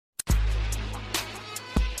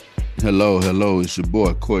Hello. It's your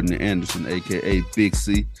boy Cortney Anderson, aka Big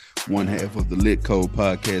C, one half of the L.I.T Code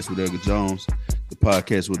podcast with Edgar Jones. The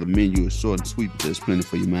podcast where the menu is short and sweet, but there's plenty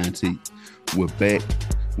for your mind to eat. We're back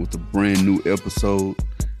with a brand new episode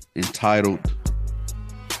entitled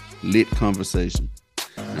L.I.T Conversation.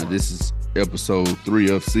 Now, this is episode 3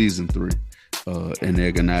 of season 3, and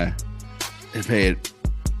Edgar and I have had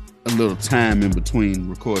a little time in between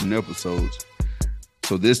recording episodes.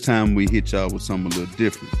 So this time we hit y'all with something a little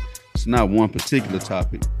different. It's not one particular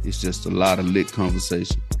topic. It's just a lot of lit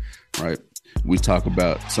conversation, right? We talk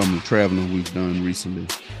about some of the traveling we've done recently.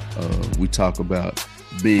 We talk about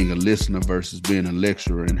being a listener versus being a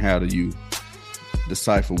lecturer, and how do you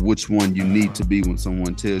decipher which one you need to be when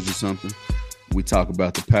someone tells you something. We talk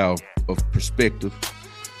about the power of perspective.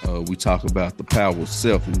 We talk about the power of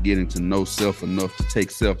self and getting to know self enough to take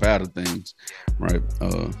self out of things, right?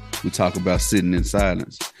 We talk about sitting in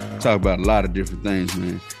silence. We talk about a lot of different things,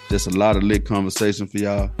 man. Just a lot of lit conversation for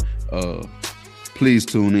y'all. Please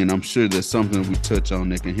tune in. I'm sure there's something we touch on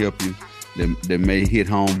that can help you, that may hit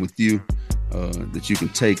home with you, that you can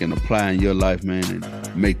take and apply in your life, man,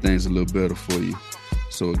 and make things a little better for you.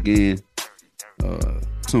 So again,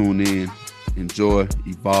 tune in, enjoy,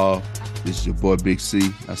 evolve. This is your boy Big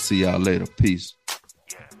C. I'll see y'all later. Peace.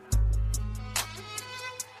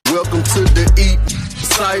 Welcome to the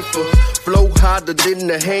Ep3 flow harder than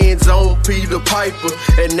the hands on Peter Piper.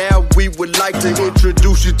 And now we would like to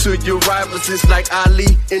introduce you to your rivals. It's like Ali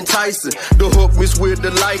and Tyson. The hook miss with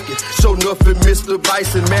the liking. Show nothing, Mr.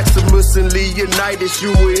 Bison. Maximus and Leonidas.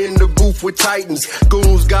 You were in the booth with Titans.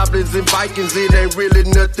 Goons, goblins, and Vikings. It ain't really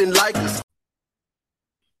nothing like us.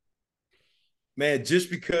 Man,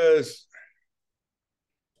 just because.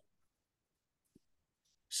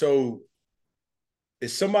 So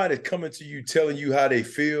is somebody coming to you telling you how they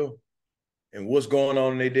feel and what's going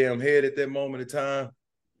on in their damn head at that moment in time?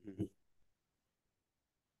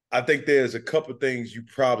 I think there's a couple things you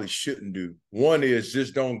probably shouldn't do. One is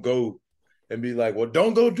just don't go and be like, well,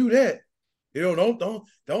 don't go do that. You know,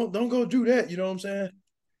 don't go do that. You know what I'm saying?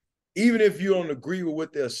 Even if you don't agree with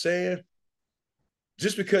what they're saying,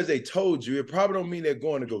 just because they told you, it probably don't mean they're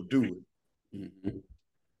going to go do it. Mm-hmm.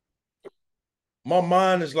 My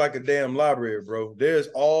mind is like a damn library, bro. There's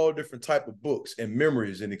all different type of books and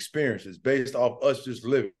memories and experiences based off us just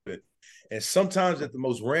living. And sometimes at the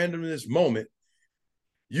most randomest moment,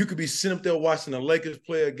 you could be sitting up there watching the Lakers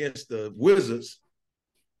play against the Wizards,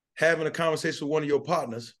 having a conversation with one of your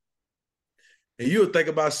partners, and you'll think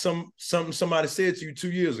about something somebody said to you 2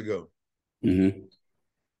 years ago. Mm-hmm.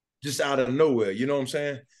 Just out of nowhere, you know what I'm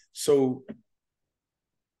saying? So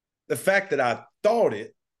the fact that I thought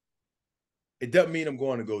it doesn't mean I'm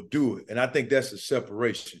going to go do it. And I think that's a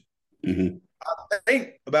separation. Mm-hmm. I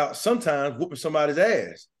think about sometimes whooping somebody's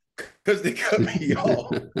ass because they cut me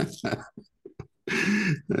off. I think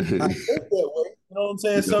that way. You know what I'm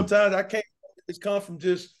saying? Yeah. Sometimes I can't. It's come from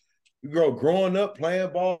just growing up,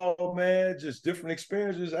 playing ball, man, just different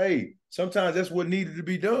experiences. Hey, sometimes that's what needed to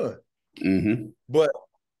be done. Mm-hmm. But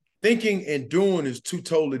thinking and doing is two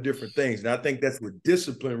totally different things. And I think that's where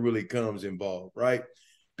discipline really comes involved, right?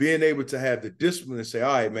 Being able to have the discipline and say,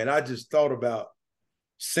 all right, man, I just thought about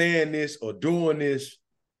saying this or doing this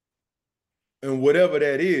and whatever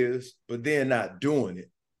that is, but then not doing it.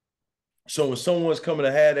 So when someone's coming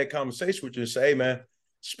to have that conversation with you and say, hey, man,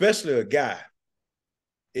 especially a guy,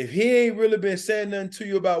 if he ain't really been saying nothing to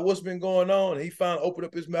you about what's been going on, he finally open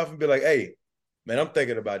up his mouth and be like, hey, man, I'm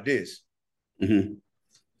thinking about this. Mm-hmm.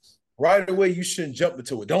 Right away, you shouldn't jump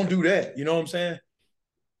into it. Don't do that. You know what I'm saying?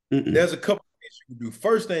 Mm-mm. There's a couple things you can do.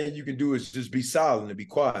 First thing you can do is just be silent and be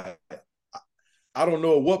quiet. I don't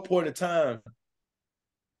know at what point in time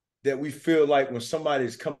that we feel like when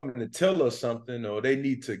somebody's coming to tell us something or they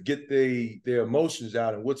need to get their emotions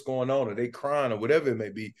out and what's going on or they crying or whatever it may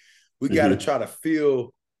be, we got to try to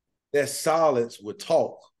fill that silence with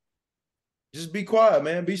talk. Just be quiet,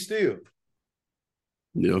 man. Be still.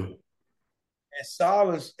 Yeah. And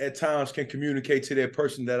silence at times can communicate to that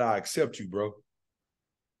person that I accept you, bro.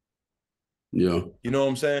 Yeah. You know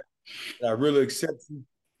what I'm saying? I really accept you.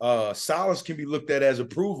 Silence can be looked at as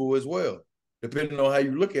approval as well, depending on how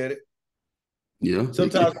you look at it. Yeah.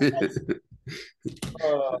 Sometimes,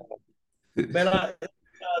 man,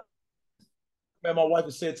 my wife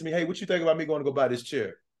has said to me, hey, what you think about me going to go buy this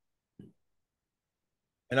chair?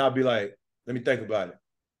 And I'll be like, let me think about it.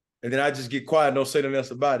 And then I just get quiet and don't say nothing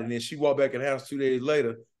else about it. And then she walked back in the house 2 days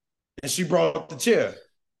later and she brought the chair.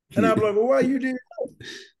 And I'm like, well, why you did that?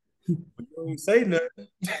 You don't say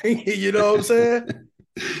nothing. You know what I'm saying?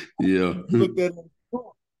 Yeah. Looked at it.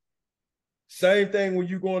 Same thing when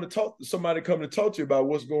you going to talk to somebody coming to talk to you about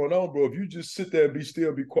what's going on, bro. If you just sit there and be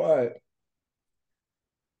still, be quiet,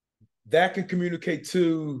 that can communicate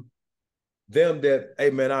to them that,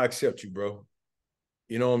 hey man, I accept you, bro.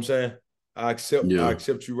 You know what I'm saying? I accept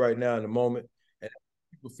you right now in the moment, and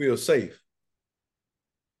people feel safe.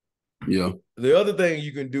 Yeah. The other thing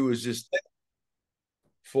you can do is just thank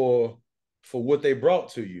for what they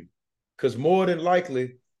brought to you. Because more than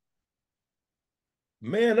likely,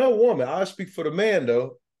 man or woman, I speak for the man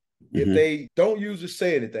though, if they don't usually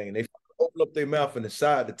say anything, they open up their mouth and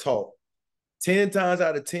decide to talk, 10 times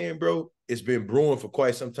out of 10, bro, it's been brewing for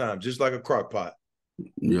quite some time, just like a crock pot.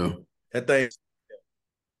 Yeah. That thing.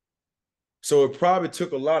 So it probably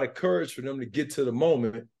took a lot of courage for them to get to the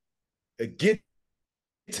moment, get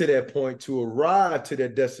to that point, to arrive to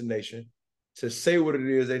that destination, to say what it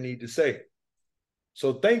is they need to say.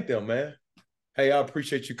 So thank them, man. Hey, I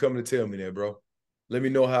appreciate you coming to tell me that, bro. Let me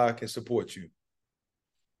know how I can support you.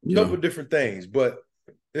 A couple of different things, but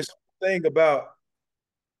this thing about,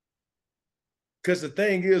 because the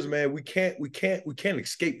thing is, man, we can't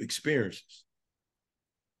escape experiences.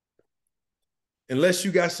 Unless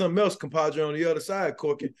you got something else, compadre, on the other side,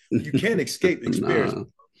 Corky, you can't escape experiences.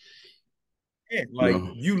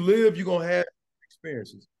 You live, you're gonna have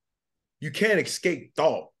experiences. You can't escape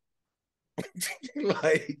thought.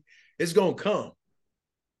 Like, it's gonna come.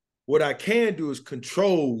 What I can do is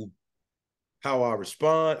control how I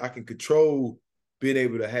respond. I can control being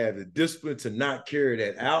able to have the discipline to not carry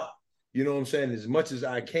that out. You know what I'm saying? As much as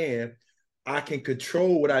I can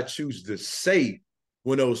control what I choose to say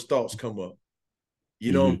when those thoughts come up.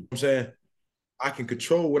 You know what I'm saying? I can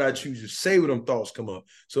control what I choose to say when them thoughts come up.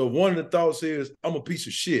 So if one of the thoughts is, I'm a piece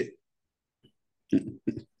of shit. You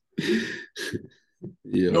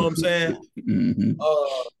know what I'm saying?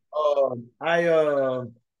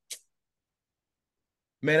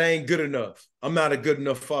 Man, I ain't good enough. I'm not a good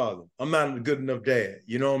enough father. I'm not a good enough dad.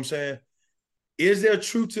 You know what I'm saying? Is there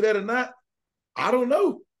truth to that or not? I don't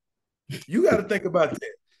know. You got to think about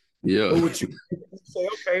that. Yeah. But what you say,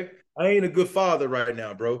 okay, I ain't a good father right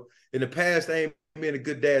now, bro. In the past, I ain't been a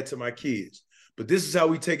good dad to my kids. But this is how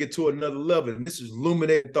we take it to another level. And this is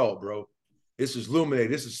illuminated thought, bro. This is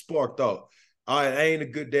illuminated. This is spark thought. I ain't a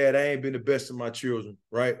good dad. I ain't been the best of my children,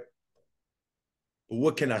 right? But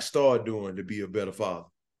what can I start doing to be a better father?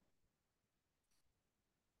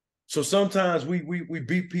 So sometimes we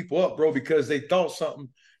beat people up, bro, because they thought something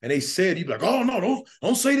and they said, you be like, oh no,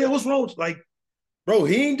 don't say that. What's wrong? Like, bro,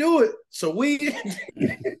 he ain't do it. So we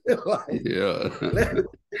like, let's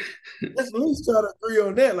at least try to agree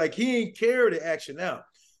on that. Like, he ain't carry the action out.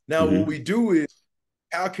 Now, what we do is,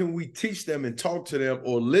 how can we teach them and talk to them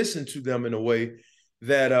or listen to them in a way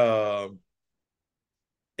that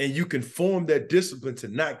and you can form that discipline to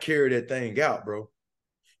not carry that thing out, bro.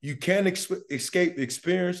 You can't escape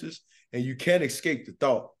experiences, and you can't escape the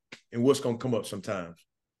thought and what's going to come up sometimes.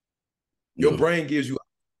 Your brain gives you,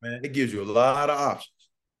 man, it gives you a lot of options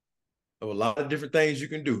of a lot of different things you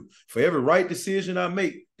can do. For every right decision I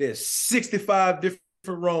make, there's 65 different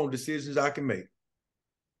wrong decisions I can make.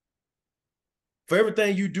 For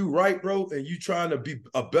everything you do right, bro, and you trying to be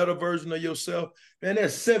a better version of yourself, man,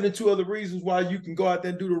 there's 72 other reasons why you can go out there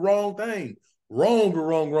and do the wrong thing.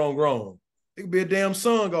 Wrong. It could be a damn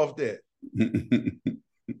song off that.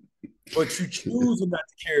 But you choosing not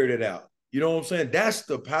to carry that out. You know what I'm saying? That's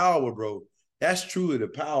the power, bro. That's truly the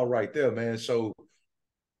power right there, man. So,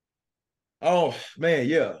 oh, man,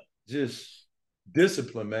 yeah. Just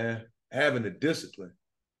discipline, man. Having the discipline.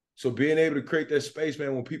 So being able to create that space,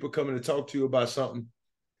 man, when people come in to talk to you about something,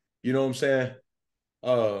 you know what I'm saying?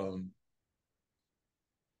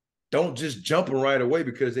 Don't just jump them right away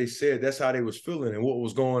because they said that's how they was feeling and what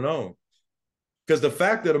was going on. Because the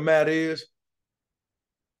fact of the matter is,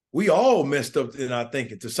 we all messed up in our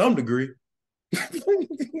thinking to some degree.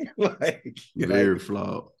 Very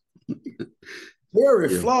flawed. Very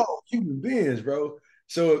flawed human beings, bro.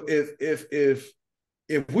 So if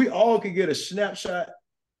we all could get a snapshot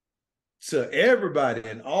to everybody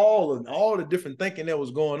and all the different thinking that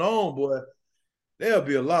was going on, boy, there'll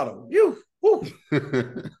be a lot of you.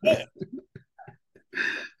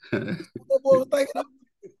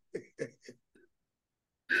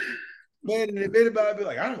 Man, and if anybody be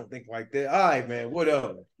like, I don't think like that, all right, man,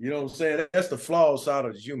 whatever. You know what I'm saying? That's the flawed side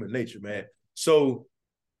of human nature, man. So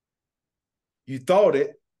you thought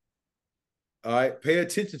it, all right, pay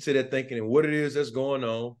attention to that thinking and what it is that's going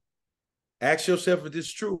on. Ask yourself if this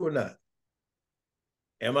is true or not.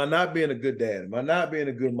 Am I not being a good dad? Am I not being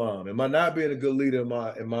a good mom? Am I not being a good leader in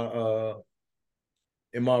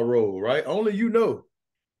my role, right? Only you know.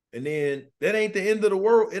 And then that ain't the end of the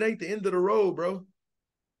world. It ain't the end of the road, bro.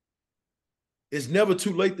 It's never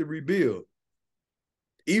too late to rebuild.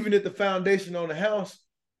 Even if the foundation on the house,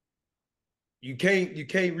 you can't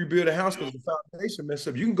rebuild a house because the foundation messed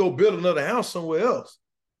up. You can go build another house somewhere else.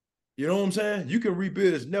 You know what I'm saying? You can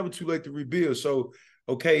rebuild. It's never too late to rebuild. So,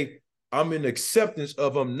 okay, I'm in acceptance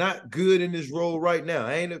of I'm not good in this role right now.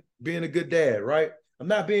 I ain't being a good dad, right? I'm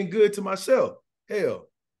not being good to myself. Hell,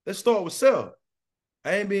 let's start with self.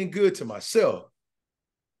 I ain't being good to myself.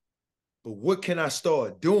 But what can I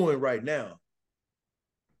start doing right now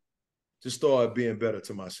to start being better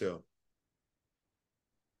to myself?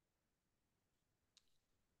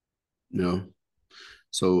 No.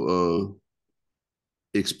 So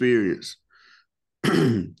experience.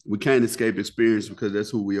 We can't escape experience because that's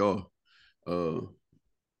who we are.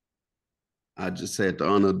 I just had the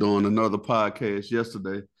honor of doing another podcast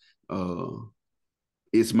yesterday.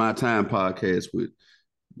 It's My Time podcast with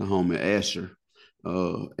the homie Asher.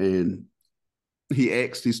 And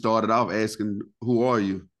he started off asking, who are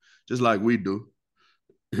you? Just like we do.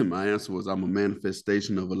 And my answer was, I'm a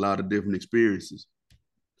manifestation of a lot of different experiences,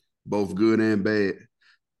 both good and bad,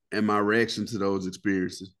 and my reaction to those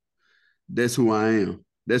experiences. That's who I am.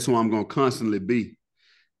 That's who I'm going to constantly be.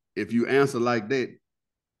 If you answer like that,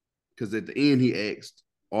 because at the end he asked,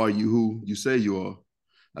 are you who you say you are?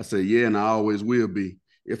 I said, yeah, and I always will be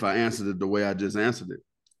if I answered it the way I just answered it,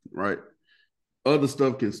 right? Other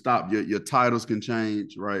stuff can stop. Your titles can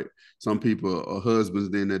change, right? Some people are husbands,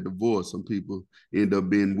 then they're divorced. Some people end up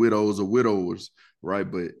being widows or widowers, right?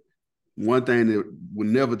 But one thing that will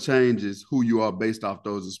never change is who you are based off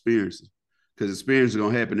those experiences, because experience is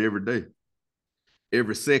going to happen every day.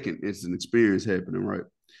 Every second, it's an experience happening, right?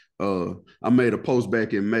 I made a post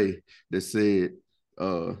back in May that said,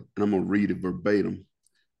 and I'm going to read it verbatim.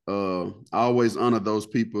 I always honor those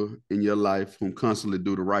people in your life who constantly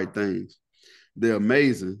do the right things. They're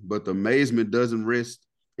amazing, but the amazement doesn't rest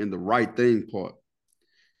in the right thing part.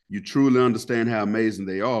 You truly understand how amazing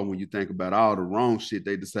they are when you think about all the wrong shit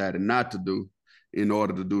they decided not to do in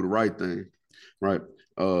order to do the right thing, right?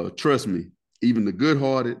 Trust me, even the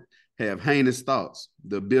good-hearted have heinous thoughts.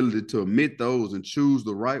 The ability to admit those and choose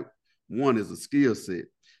the right one is a skill set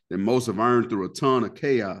that most have earned through a ton of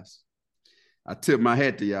chaos. I tip my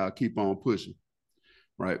hat to y'all. Keep on pushing,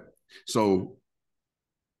 right? So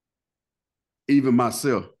even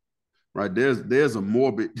myself, right? There's a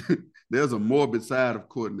morbid there's a morbid side of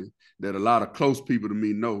Cortney that a lot of close people to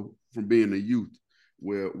me know from being a youth,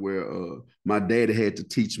 where my daddy had to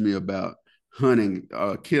teach me about hunting,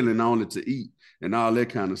 killing only to eat, and all that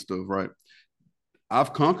kind of stuff, right?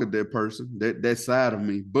 I've conquered that person, that side of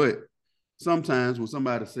me, but sometimes when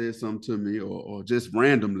somebody says something to me or just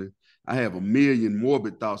randomly, I have a million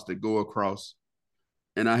morbid thoughts that go across,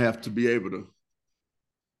 and I have to be able to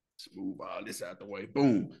move all this out the way.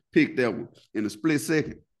 Boom, pick that one in a split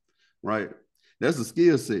second, right? That's a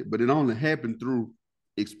skill set, but it only happened through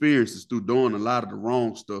experiences, through doing a lot of the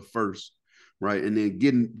wrong stuff first, right? And then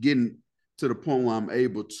getting to the point where I'm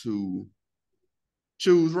able to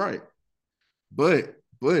choose right. But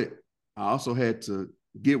I also had to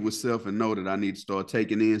get with self and know that I need to start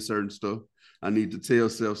taking in certain stuff. I need to tell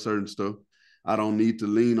self certain stuff. I don't need to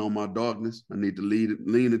lean on my darkness. I need to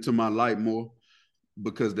lean into my light more,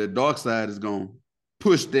 because that dark side is going to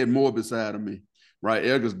push that morbid side of me, right?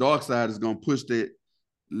 Edgar's dark side is going to push that,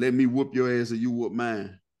 let me whoop your ass or you whoop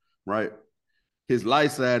mine, right? His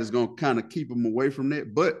light side is going to kind of keep him away from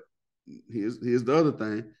that. But here's the other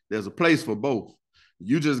thing. There's a place for both.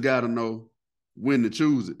 You just got to know when to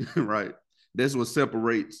choose it, right? That's what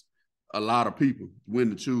separates a lot of people,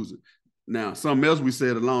 when to choose it. Now, something else we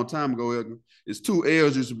said a long time ago, Edgar, is 2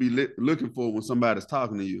 L's you should be looking for when somebody's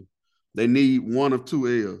talking to you. They need one of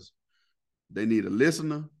 2 L's. They need a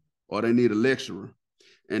listener or they need a lecturer.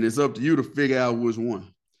 And it's up to you to figure out which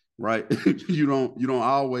one, right? you don't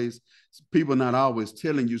always, people not always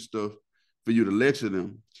telling you stuff for you to lecture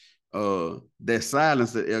them. That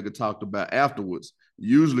silence that Edgar talked about afterwards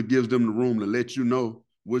usually gives them the room to let you know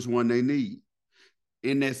which one they need.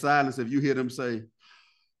 In that silence, if you hear them say,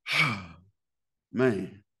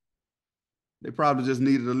 man, they probably just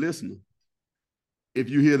needed a listener. If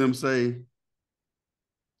you hear them say,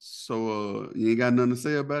 so you ain't got nothing to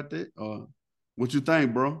say about that? Or what you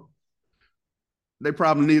think, bro? They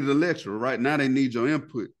probably needed a lecturer. Right now they need your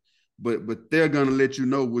input, but they're gonna let you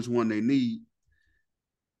know which one they need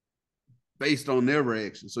based on their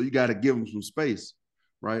reaction. So you got to give them some space,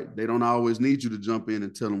 right? They don't always need you to jump in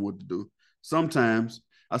and tell them what to do. Sometimes,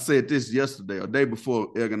 I said this yesterday or day before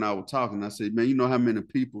Edgar and I were talking, I said, man, you know how many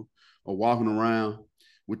people are walking around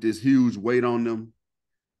with this huge weight on them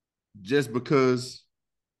just because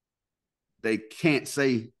they can't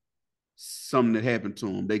say something that happened to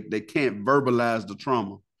them. They can't verbalize the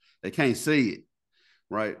trauma. They can't say it,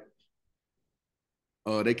 right?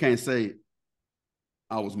 They can't say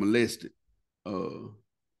I was molested.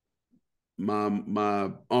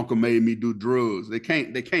 My uncle made me do drugs. They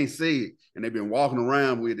can't say it, and they've been walking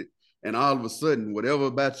around with it. And all of a sudden, whatever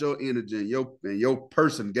about your energy and your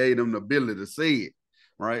person gave them the ability to say it,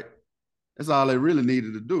 right? That's all they really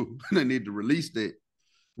needed to do. They need to release that.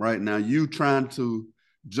 Right now, you trying to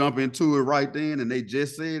jump into it right then, and they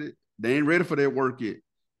just said it. They ain't ready for that work yet.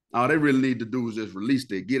 All they really need to do is just release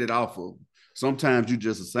that, get it off of them. Sometimes you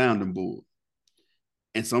just a sounding board,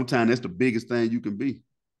 and sometimes that's the biggest thing you can be.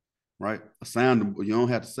 Right, a sounding board. You don't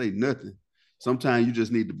have to say nothing. Sometimes you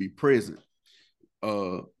just need to be present.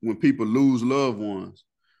 When people lose loved ones,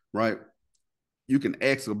 right? You can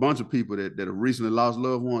ask a bunch of people that have recently lost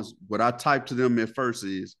loved ones. What I type to them at first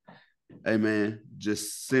is, hey man,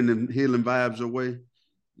 just sending healing vibes your way,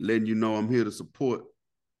 letting you know I'm here to support.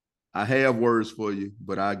 I have words for you,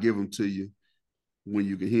 but I'll give them to you when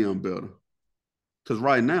you can hear them better. Because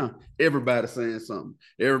right now, everybody's saying something.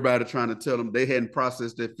 Everybody trying to tell them they hadn't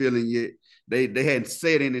processed that feeling yet. They hadn't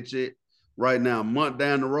said in it yet. Right now, a month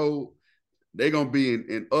down the road, they're going to be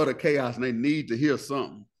in utter chaos and they need to hear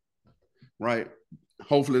something. Right?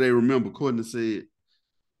 Hopefully they remember Cortney said,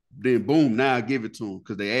 then boom, now I give it to them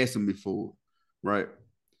because they asked me for it. Right?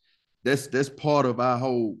 That's part of our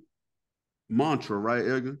whole mantra, right,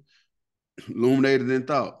 Edgar? Illuminated in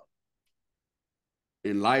thought.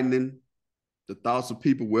 Enlightening the thoughts of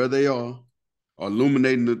people where they are, or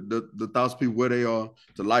illuminating the thoughts of people where they are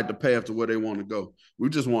to light the path to where they want to go. We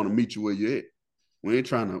just want to meet you where you're at. We ain't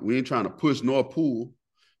trying to push nor pull.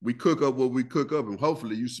 We cook up what we cook up, and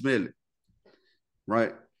hopefully you smell it,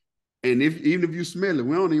 right? And even if you smell it,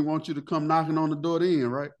 we don't even want you to come knocking on the door then,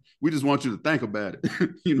 right? We just want you to think about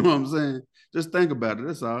it. You know what I'm saying? Just think about it.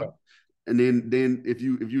 That's all. And then if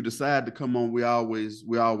you decide to come on, we always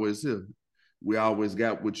here. We always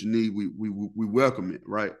got what you need. We welcome it,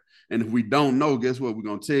 right? And if we don't know, guess what? We're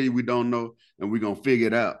gonna tell you we don't know, and we're gonna figure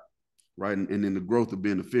it out, right? And then the growth of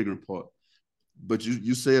being the figuring part. But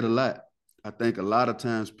you said a lot. I think a lot of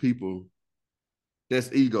times people,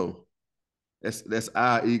 that's ego. That's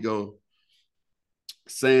our ego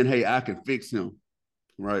saying, hey, I can fix him,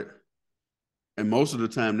 right? And most of the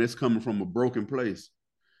time that's coming from a broken place.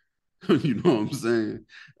 You know what I'm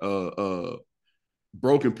saying?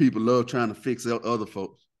 Broken people love trying to fix other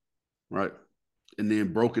folks, right? And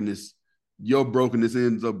then your brokenness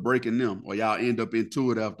ends up breaking them, or y'all end up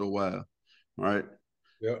into it after a while, right?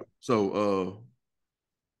 Yeah. So,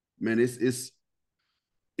 man, it's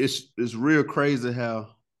real crazy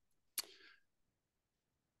how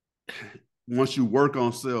once you work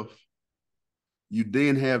on self, you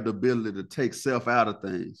then have the ability to take self out of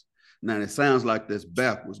things. Now it sounds like that's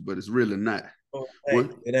backwards, but it's really not. Oh,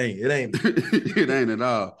 it ain't. It ain't at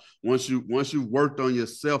all. Once you worked on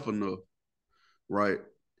yourself enough, right?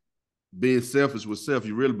 Being selfish with self,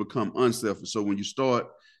 you really become unselfish. So when you start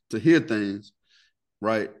to hear things,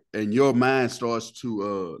 right, and your mind starts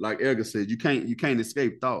to like Edgar said, you can't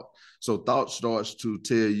escape thought. So thought starts to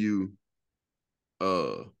tell you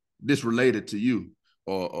this related to you,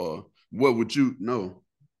 or what would you know?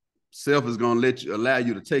 Self is gonna allow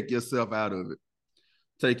you to take yourself out of it,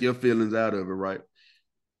 take your feelings out of it, right?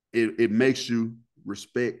 It makes you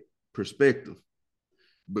respect perspective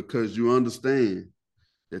because you understand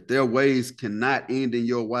that their ways cannot end in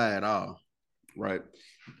your why at all, right?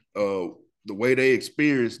 The way they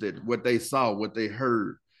experienced it, what they saw, what they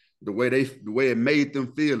heard, the way it made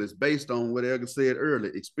them feel is based on what Edgar said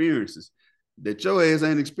earlier, experiences that your ass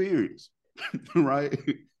ain't experienced, right?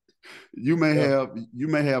 You may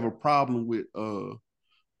have a problem with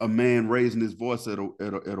a man raising his voice at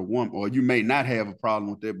a woman, or you may not have a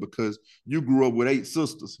problem with that because you grew up with 8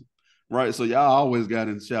 sisters, right? So y'all always got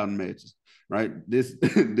in shouting matches, right? This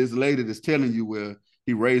lady that's telling you where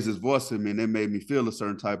he raised his voice at me and that made me feel a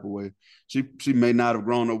certain type of way. She may not have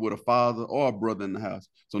grown up with a father or a brother in the house,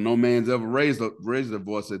 so no man's ever raised their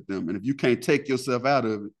voice at them. And if you can't take yourself out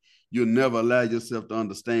of it, you'll never allow yourself to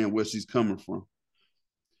understand where she's coming from.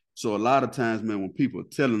 So a lot of times, man, when people are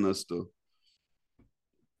telling us stuff,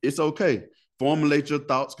 it's okay. Formulate your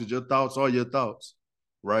thoughts because your thoughts are your thoughts,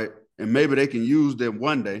 right? And maybe they can use them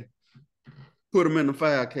one day. Put them in the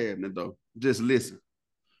file cabinet, though. Just listen,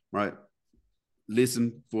 right?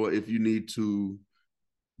 Listen for if you need to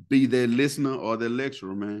be their listener or their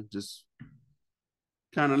lecturer, man. Just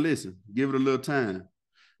kind of listen. Give it a little time.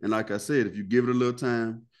 And like I said, if you give it a little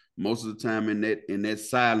time, most of the time in that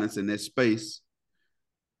silence, in that space,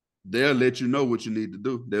 they'll let you know what you need to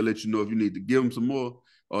do. They'll let you know if you need to give them some more,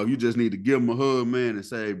 or if you just need to give them a hug, man, and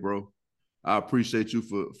say, hey, bro, I appreciate you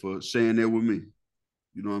for sharing that with me.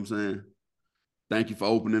 You know what I'm saying? Thank you for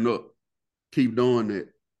opening up. Keep doing that,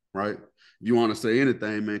 right? If you want to say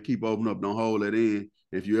anything, man, keep opening up. Don't hold it in.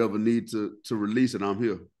 If you ever need to release it, I'm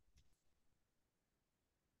here.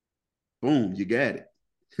 Boom, you got it.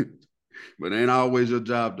 But it ain't always your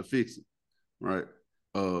job to fix it, right?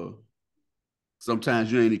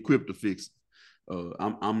 Sometimes you ain't equipped to fix it.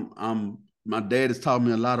 My dad has taught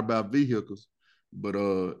me a lot about vehicles, but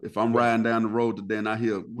if I'm riding down the road today and I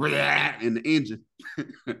hear in the engine,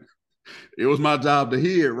 it was my job to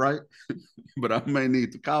hear it, right? But I may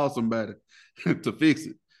need to call somebody to fix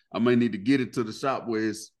it. I may need to get it to the shop where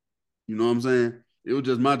it's, you know what I'm saying? It was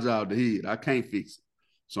just my job to hear it. I can't fix it.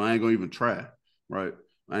 So I ain't gonna even try, right?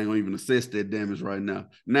 I ain't gonna even assess that damage right now.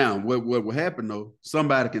 Now, what will happen though?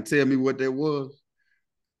 Somebody can tell me what that was,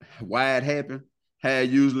 why it happened, how it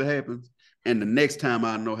usually happens, and the next time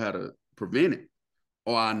I know how to prevent it,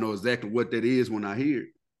 or I know exactly what that is when I hear it.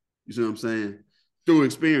 You see what I'm saying? Through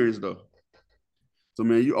experience though. So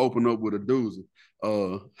man, you open up with a doozy.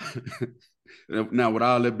 Now, with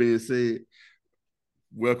all that being said,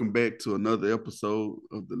 welcome back to another episode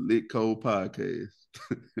of the L.I.T Code podcast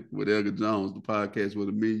with Edgar Jones, the podcast where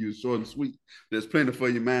the menu is short and sweet. There's plenty for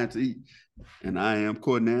your mind to eat. And I am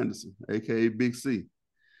Cortney Anderson, aka Big C.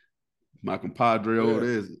 My compadre over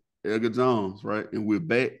there is Edgar Jones, right? And we're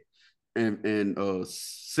back. And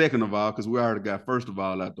second of all, because we already got first of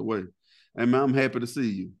all out the way. Hey man, I'm happy to see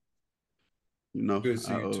you. You know, good to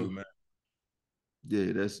see you too, man.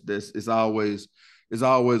 Yeah, that's it's always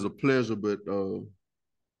a pleasure, but I'm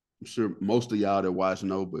sure most of y'all that watch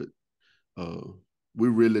know, but we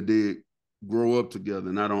really did grow up together,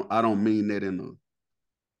 and I don't mean that in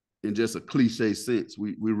just a cliche sense.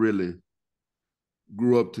 We really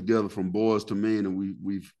grew up together from boys to men, and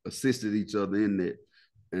we've assisted each other in that.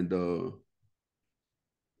 And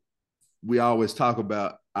we always talk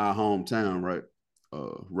about our hometown, right?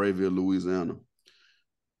 Rayville, Louisiana.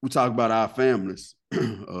 We talk about our families,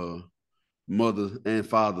 mother and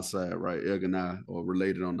father side, right? Egg and I are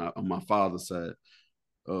related on my father's side.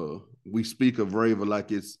 We speak of Rayville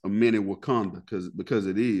like it's a mini Wakanda because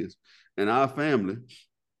it is. And our family,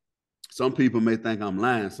 some people may think I'm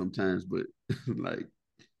lying sometimes, but like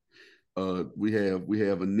we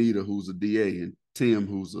have Anita who's a DA and Tim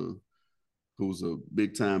who's a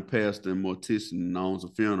big time pastor and mortician and owns a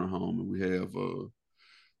funeral home, and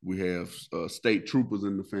we have state troopers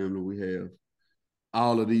in the family. We have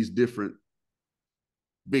all of these different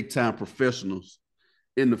big time professionals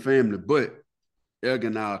in the family, but Edgar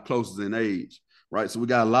and I are closest in age, right? So we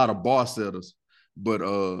got a lot of bar setters, but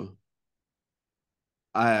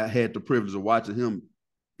I had the privilege of watching him,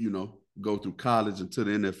 you know, go through college and to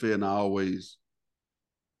the NFL, and I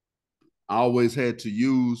always had to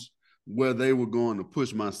use where they were going to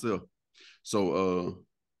push myself. So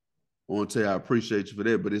I want to tell you I appreciate you for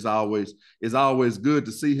that, but it's always good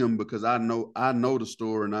to see him because I know the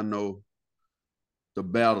story and I know the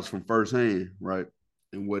battles from firsthand, right?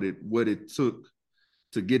 And what it took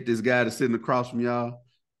to get this guy that's sitting across from y'all,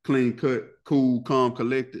 clean cut, cool, calm,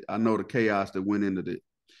 collected. I know the chaos that went into that.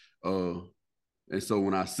 And so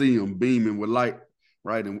when I see him beaming with light,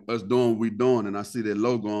 right, and us doing what we doing, and I see that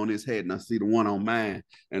logo on his head, and I see the one on mine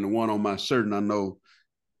and the one on my shirt, and I know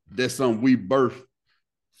that's something we birthed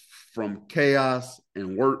from chaos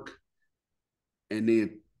and work and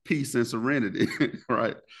then peace and serenity,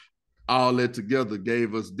 right? All that together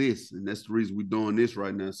gave us this, and that's the reason we're doing this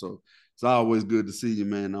right now. So it's always good to see you,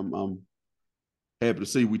 man. I'm happy to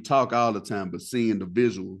see you. We talk all the time, but seeing the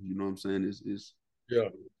visual, you know what I'm saying, is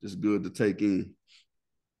just good to take in.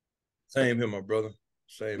 Same here, my brother.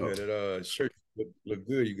 Same here. That shirt look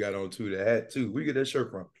good. You got on too. The hat too. Where you get that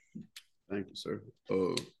shirt from? Thank you, sir.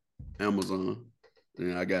 Amazon,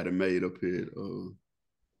 and I got it made up here.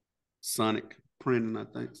 Sonic printing, I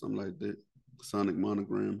think, something like that. Sonic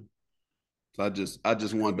monogram. So I just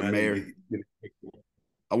wanted to marry.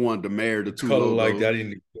 I wanted to marry the two color logos. like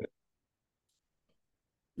that.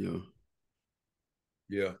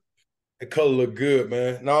 Yeah. The color look good,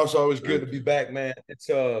 man. No, it's always good to be back, man. It's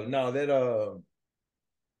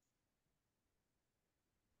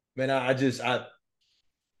man,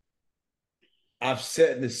 I've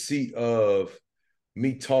sat in the seat of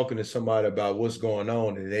me talking to somebody about what's going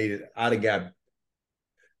on, and they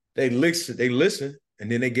listened,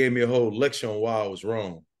 and then they gave me a whole lecture on why I was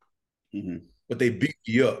wrong. Mm-hmm. But they beat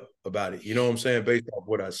me up about it. You know what I'm saying? Based off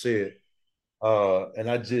what I said. And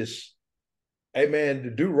hey man, to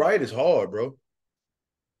do right is hard, bro.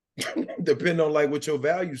 Depending on like what your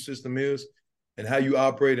value system is and how you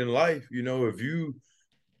operate in life. You know, if you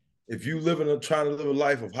trying to live a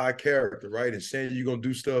life of high character, right, and saying you're gonna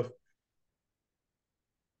do stuff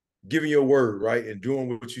giving your word, right, and doing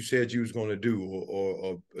what you said you was going to do,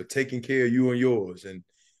 or taking care of you and yours. And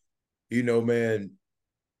man,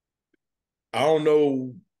 I don't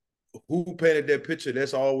know who painted that picture.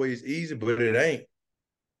 That's always easy, but it ain't.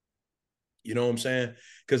 You know what I'm saying?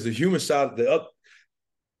 Because the human side,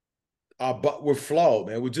 we're flawed,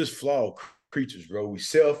 man. We're just flawed creatures, bro. We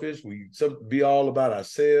selfish. We be all about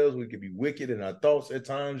ourselves. We can be wicked in our thoughts at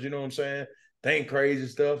times. You know what I'm saying? Think crazy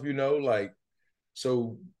stuff. Like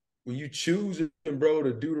so. When you choose, bro,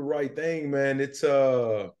 to do the right thing, man, it's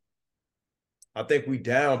I think we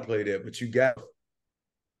downplay that, but you got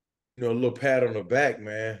a little pat on the back,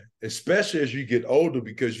 man. Especially as you get older,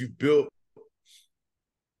 because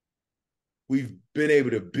we've been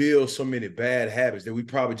able to build so many bad habits that we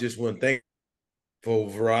probably just wouldn't think for a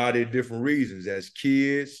variety of different reasons as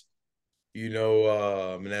kids,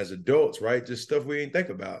 and as adults, right? Just stuff we ain't think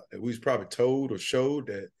about that we was probably told or showed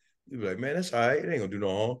that you be like, man, that's all right. It ain't gonna do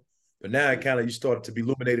no harm. But now it kind of, you start to be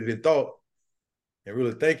illuminated in thought and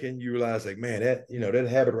really thinking, you realize like, man, that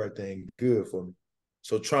habit right there ain't good for me.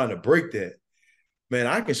 So trying to break that, man,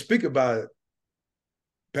 I can speak about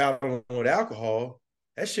battling with alcohol.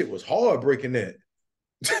 That shit was hard breaking that.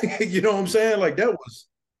 You know what I'm saying? Like that was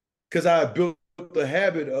because I built the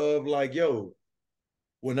habit of like, yo,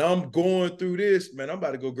 when I'm going through this, man, I'm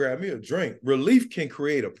about to go grab me a drink. Relief can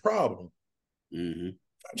create a problem. Mm-hmm.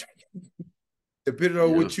 Depending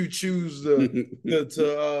on what you choose you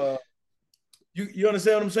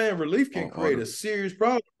understand what I'm saying? Relief can create a serious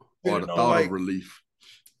problem. Or the thought of relief.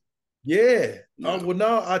 Yeah. Well,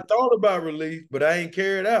 no, I thought about relief, but I ain't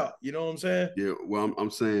carried out. You know what I'm saying? Yeah. Well, I'm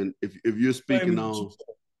saying if you're speaking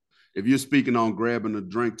on grabbing a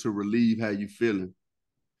drink to relieve how you feeling,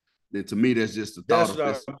 then to me that's just the thought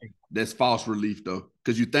that's false relief though,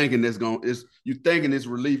 because you're thinking it's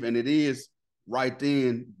relief, and it is right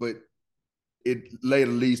then, but it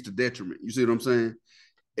later leads to detriment. You see what I'm saying?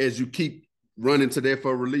 As you keep running to that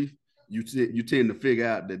for relief, you tend to figure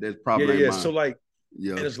out that that's probably So like,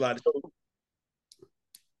 and it's like,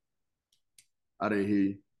 I didn't hear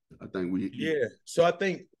you. I think so I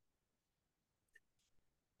think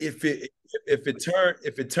if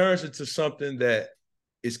it turns into something that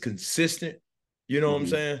is consistent, you know what I'm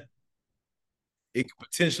saying? It could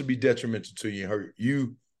potentially be detrimental to you and hurt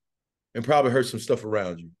you and probably hurt some stuff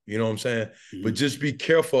around you. You know what I'm saying? But just be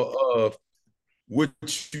careful of what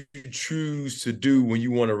you choose to do when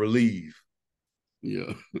you want to relieve.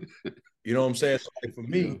 Yeah. You know what I'm saying? So like for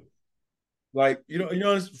me, like,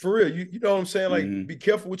 for real, you know what I'm saying? Like, be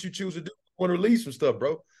careful what you choose to do. You want to release some stuff,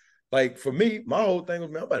 bro. Like for me, my whole thing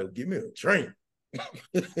was, man, I'm about to give me a drink.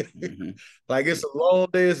 Like it's a long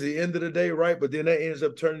day, it's the end of the day, right? But then that ends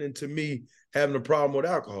up turning into me having a problem with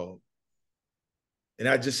alcohol. And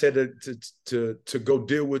I just said to go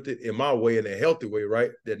deal with it in my way, in a healthy way,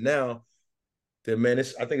 right? That now, man, I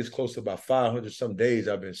think it's close to about 500 some days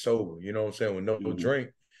I've been sober. You know what I'm saying? With no drink.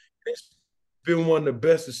 It's been one of the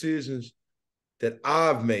best decisions that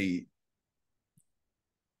I've made.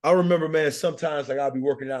 I remember, man, sometimes like I'll be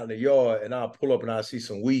working out in the yard and I'll pull up and I'll see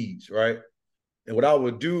some weeds, right? And what I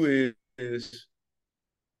would do is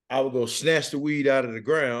I would go snatch the weed out of the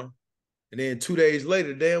ground, and then 2 days later,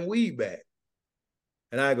 the damn weed back.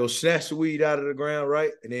 And I go snatch the weed out of the ground,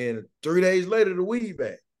 right? And then 3 days later, the weed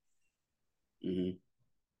back.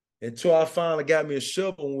 Until I finally got me a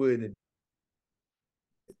shovel with it.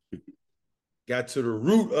 Got to the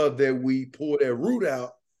root of that weed, pulled that root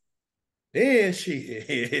out. Then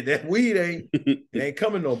that weed ain't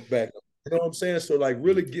coming no back. You know what I'm saying? So like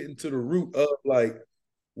really getting to the root of like,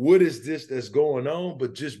 what is this that's going on?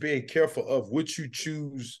 But just being careful of what you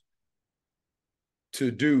choose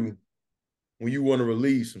to do when you want to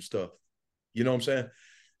relieve some stuff. You know what I'm saying?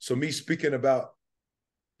 So me speaking about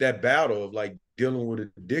that battle of like dealing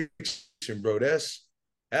with addiction, bro, that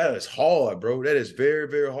is hard, bro. That is very,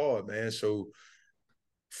 very hard, man. So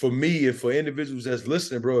for me and for individuals that's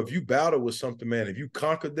listening, bro, if you battle with something, man, if you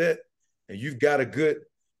conquered that and you've got a good,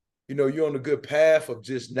 you're on a good path of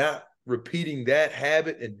just not repeating that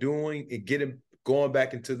habit and doing and going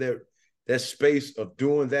back into that space of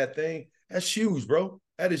doing that thing, that's huge, bro.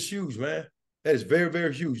 That is huge, man. That is very,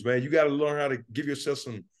 very huge, man. You got to learn how to give yourself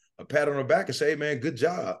a pat on the back and say, hey, man, good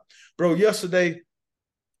job. Bro, yesterday,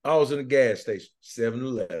 I was in a gas station,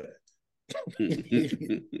 7-Eleven.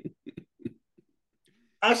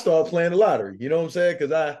 I started playing the lottery, you know what I'm saying?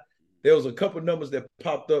 Because there was a couple of numbers that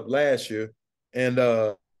popped up last year, and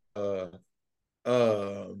I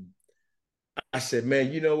said,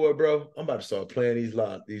 man, you know what, bro? I'm about to start playing these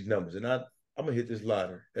numbers, and I'm gonna hit this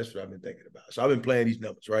lottery. That's what I've been thinking about. So I've been playing these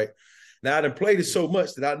numbers, right? Now I done played it so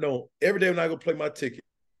much that I know every day when I go play my tickets,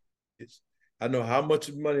 I know how much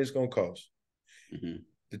money it's gonna cost. Mm-hmm.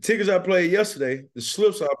 The tickets I played yesterday, the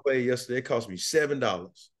slips I played yesterday, it cost me $7.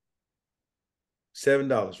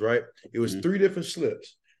 $7, right? It was three different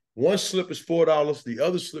slips. One slip is $4, the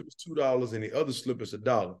other slip is $2, and the other slip is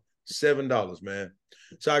 $1. $7, man.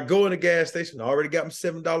 So I go in the gas station. I already got my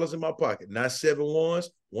 $7 in my pocket. Not 7 ones,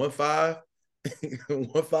 1 5, one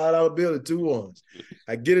 $5 bill and 2 ones.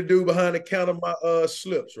 I get a dude behind the counter my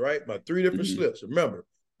slips, right? My 3 different slips. Remember,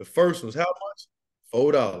 the first one's how much?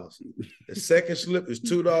 $4. The second slip is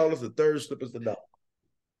 $2. The third slip is $1.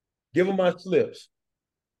 Give him my slips.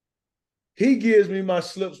 He gives me my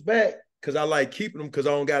slips back because I like keeping them because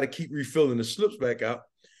I don't got to keep refilling the slips back out.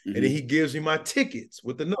 And then he gives me my tickets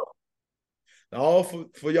with the number. Now, all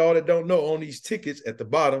for y'all that don't know, on these tickets at the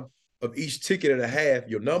bottom of each ticket and a half,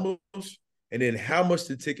 your numbers and then how much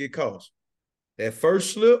the ticket costs. That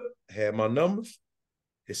first slip had my numbers.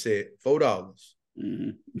 It said $4.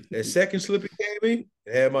 That second slip it gave me,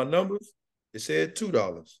 it had my numbers. It said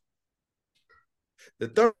 $2.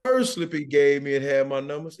 The third slip he gave me, it had my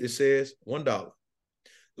numbers. It says $1.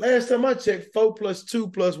 Last time I checked, 4 + 2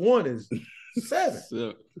 + 1 is 7.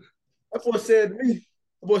 That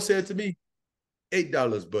boy said to me,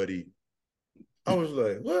 $8, buddy. I was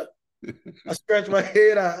like, what? I scratched my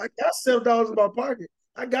head. I got $7 in my pocket.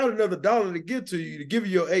 I got another $1 to give to you to give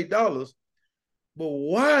you your $8. But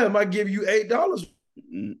why am I giving you $8?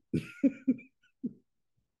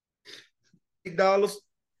 $8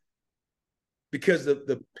 because the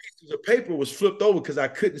pieces of paper was flipped over because I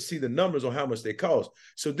couldn't see the numbers on how much they cost.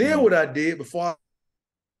 So then what I did before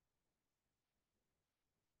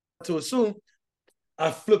to assume,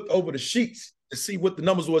 I flipped over the sheets to see what the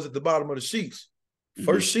numbers was at the bottom of the sheets.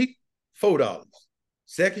 First sheet, $4.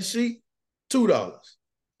 Second sheet, $2.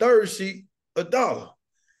 Third sheet, $1.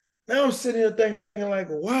 Now I'm sitting here thinking like,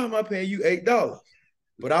 why am I paying you $8?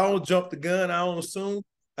 But I don't jump the gun. I don't assume.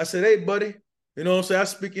 I said, hey, buddy, you know what I'm saying? I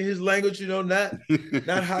speak in his language, you know, not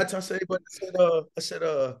high time. I said, but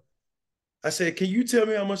I said, can you tell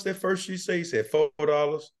me how much that first sheet say? He said,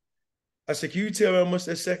 $4. I said, can you tell me how much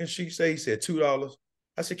that second sheet say? He said, $2.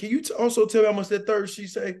 I said, can you also tell me how much that third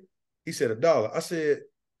sheet say? He said, $1. I said,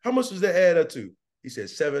 how much does that add up to? He said,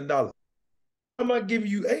 $7. How am I giving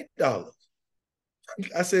you $8?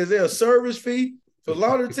 I said, is there a service fee for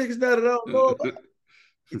lottery tickets now that I don't know about?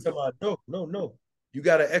 He said, no. You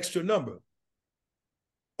got an extra number.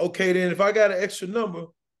 Okay, then if I got an extra number,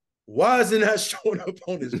 why is it not showing up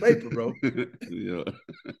on this paper, bro? Yeah.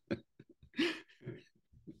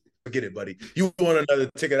 Forget it, buddy. You want another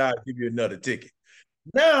ticket, I'll give you another ticket.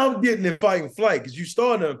 Now I'm getting in fight and flight because you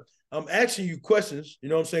starting to, I'm asking you questions, you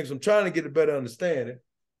know what I'm saying? Because I'm trying to get a better understanding.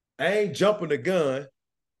 I ain't jumping the gun.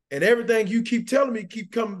 And everything you keep telling me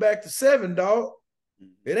keep coming back to 7, dog.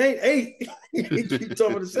 It ain't 8. You keep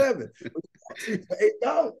talking to 7.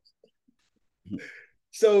 $8.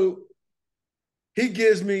 So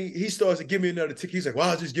he starts to give me another ticket. He's like, well,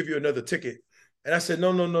 I'll just give you another ticket. And I said,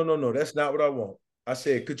 no. That's not what I want. I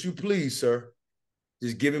said, could you please, sir,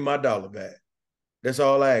 just give me my $1 back? That's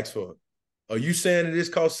all I asked for. Are you saying that this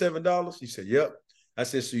cost $7? He said, yep. I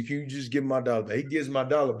said, so can you just give me my $1 back? He gives my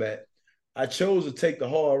 $1 back. I chose to take the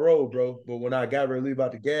hard road, bro. But when I got ready to leave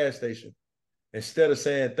out the gas station, instead of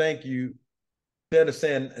saying thank you, instead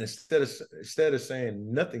of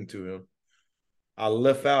saying nothing to him, I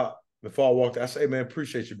left out before I walked out. I say, man,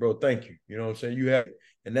 appreciate you, bro. Thank you. You know what I'm saying? You have it.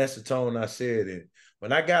 And that's the tone I said in.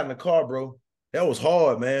 When I got in the car, bro, that was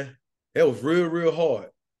hard, man. That was real, real hard.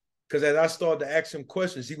 Because as I started to ask him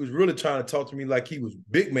questions, he was really trying to talk to me like he was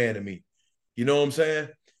big man to me. You know what I'm saying?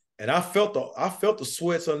 And I felt the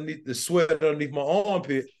sweat underneath my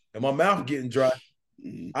armpit and my mouth getting dry.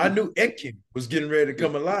 I knew Edgar was getting ready to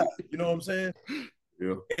come alive. You know what I'm saying?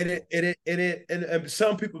 Yeah. And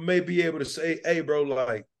some people may be able to say, hey, bro,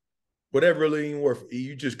 like, whatever really ain't worth it.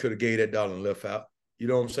 You just could have gave that $1 and left out. You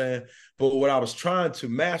know what I'm saying? But what I was trying to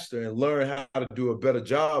master and learn how to do a better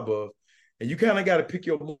job of, and you kind of got to pick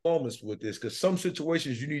your moments with this, because some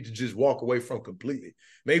situations you need to just walk away from completely.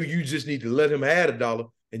 Maybe you just need to let him have $1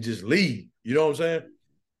 and just leave. You know what I'm saying?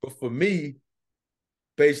 But for me,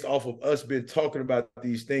 based off of us been talking about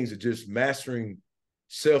these things of just mastering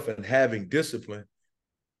self and having discipline,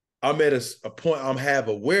 I'm at a point I'm have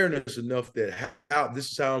awareness enough that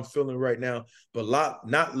this is how I'm feeling right now, but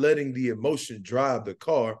not letting the emotion drive the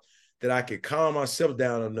car, that I can calm myself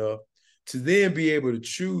down enough to then be able to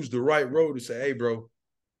choose the right road to say, hey, bro,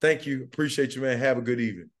 thank you. Appreciate you, man. Have a good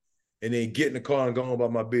evening. And then get in the car and go on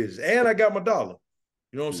about my business. And I got my $1.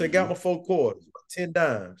 You know what I'm saying? Got my 4 quarters, 10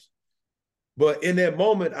 dimes. But in that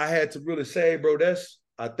moment, I had to really say, bro,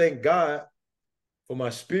 I thank God for my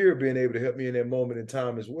spirit being able to help me in that moment in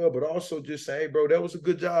time as well, but also just say, hey, bro, that was a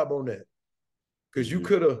good job on that. Because you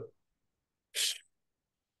could have,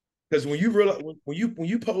 because when you realize when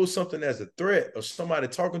you pose something as a threat or somebody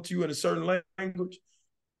talking to you in a certain language,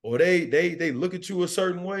 or they look at you a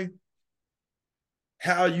certain way,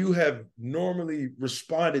 how you have normally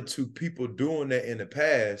responded to people doing that in the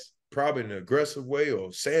past, probably in an aggressive way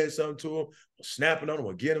or saying something to them, or snapping on them,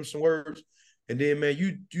 or getting them some words, and then man,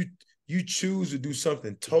 you choose to do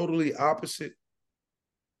something totally opposite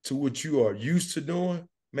to what you are used to doing,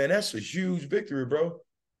 man, that's a huge victory, bro.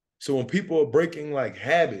 So when people are breaking like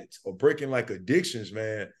habits or breaking like addictions,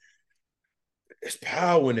 man, there's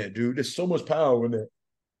power in that, dude. There's so much power in that.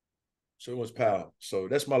 So much power. So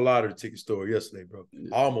that's my lottery ticket story yesterday, bro.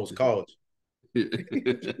 I almost called you.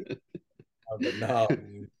 I was like, nah,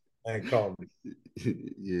 man, I ain't calling me.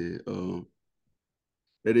 Yeah,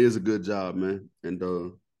 it is a good job, man. And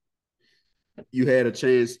you had a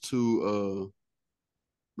chance to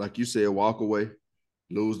like you said, walk away,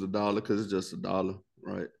 lose the dollar because it's just a dollar,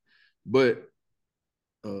 right? But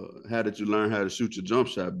how did you learn how to shoot your jump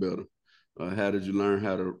shot better? How did you learn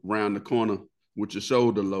how to round the corner with your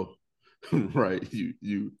shoulder low? Right?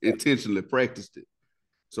 You intentionally practiced it.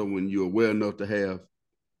 So when you're aware enough to have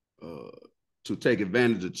to take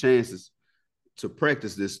advantage of chances to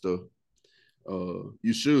practice this stuff,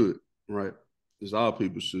 you should, right? As all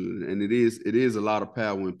people should. And it is a lot of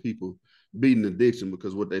power when people beat an addiction,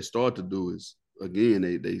 because what they start to do is, again,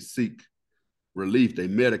 they seek relief, they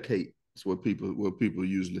medicate. It's what people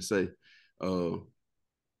usually say. And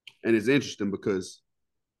it's interesting because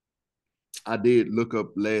I did look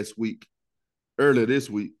up last week, earlier this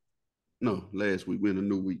week, no, last week, we're in a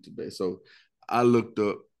new week today. So I looked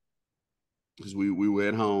up, because we were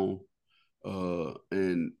at home,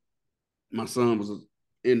 and my son was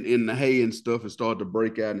in the hay and stuff and started to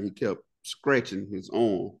break out, and he kept scratching his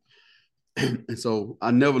arm. And so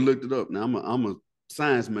I never looked it up. Now I'm a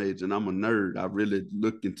science major and I'm a nerd. I really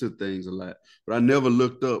look into things a lot, but I never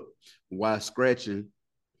looked up why scratching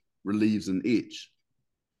relieves an itch,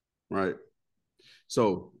 right?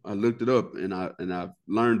 So I looked it up, and I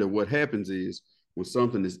learned that what happens is when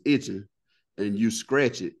something is itching and you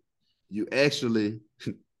scratch it, you actually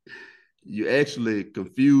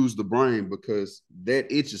confuse the brain, because that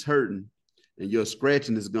itch is hurting and your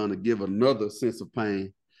scratching is going to give another sense of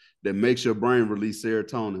pain that makes your brain release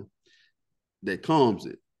serotonin that calms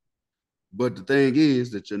it. But the thing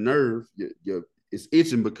is that your nerve, it's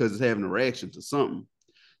itching because it's having a reaction to something.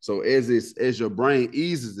 So as your brain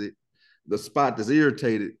eases it, the spot that's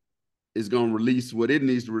irritated is going to release what it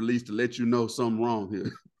needs to release to let you know something wrong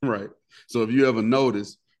here, right? So if you ever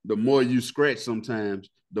notice, the more you scratch sometimes,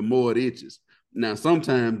 the more it itches. Now,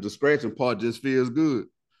 sometimes the scratching part just feels good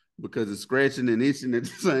because it's scratching and itching at the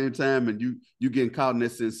same time, and you getting caught in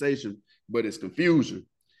that sensation, but it's confusion.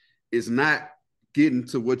 It's not getting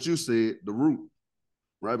to what you said, the root,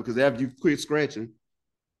 right? Because after you quit scratching,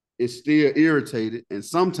 it's still irritated. And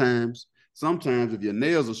sometimes if your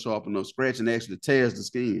nails are sharp enough, scratching actually tears the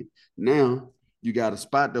skin. Now you got a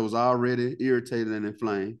spot that was already irritated and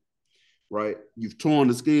inflamed, right? You've torn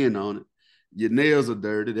the skin on it. Your nails are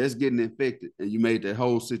dirty. That's getting infected. And you made that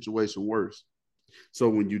whole situation worse. So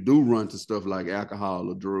when you do run to stuff like alcohol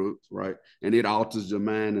or drugs, right, and it alters your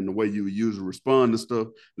mind and the way you usually respond to stuff.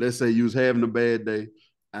 Let's say you was having a bad day.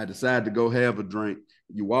 I decided to go have a drink.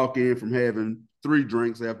 You walk in from having 3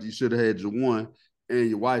 drinks after you should have had your one, and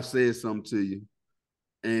your wife says something to you.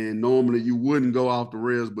 And normally you wouldn't go off the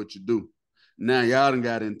rails, but you do. Now y'all done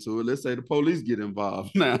got into it. Let's say the police get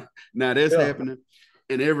involved. Now that's happening.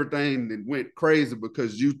 And everything that went crazy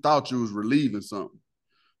because you thought you was relieving something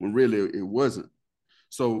when really it wasn't.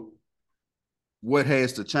 So what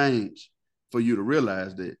has to change for you to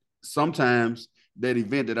realize that sometimes that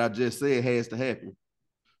event that I just said has to happen,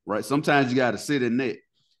 right? Sometimes you got to sit in that.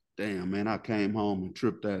 Damn, man, I came home and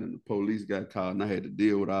tripped out and the police got called and I had to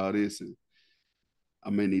deal with all this, and I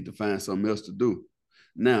may need to find something else to do.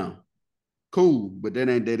 Now, cool, but that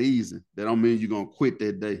ain't that easy. That don't mean you're going to quit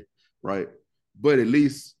that day, right? But at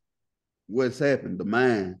least what's happened,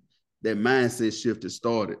 that mindset shift has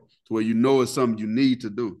started to where you know it's something you need to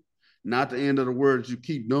do. Not the end of the world, you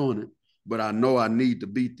keep doing it, but I know I need to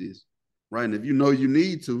beat this, right? And if you know you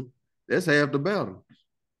need to, that's half the battle,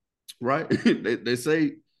 right? they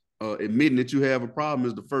say admitting that you have a problem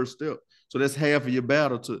is the first step. So that's half of your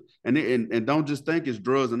battle to, and don't just think it's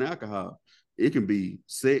drugs and alcohol. It can be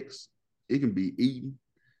sex, it can be eating,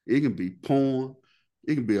 it can be porn,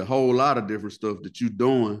 it can be a whole lot of different stuff that you're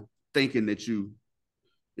doing, thinking that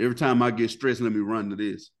every time I get stressed, let me run to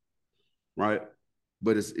this, right?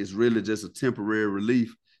 But it's really just a temporary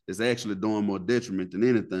relief it's actually doing more detriment than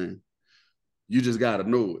anything. You just got to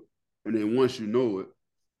know it. And then once you know it,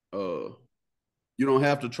 you don't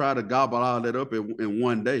have to try to gobble all that up in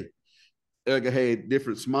one day. Edgar had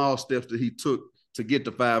different small steps that he took to get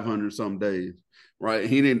to 500 some days, right?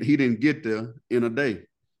 He didn't get there in a day.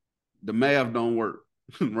 The math don't work,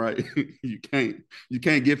 right? you can't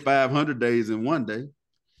get 500 days in one day.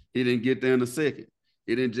 He didn't get there in a second.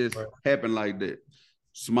 It didn't just happen like that.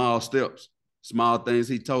 Small steps, small things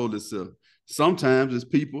he told himself. Sometimes it's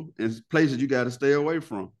people and places you got to stay away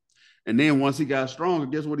from. And then once he got stronger,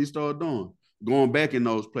 guess what he started doing? Going back in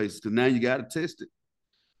those places, because now you got to test it,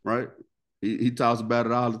 right? He talks about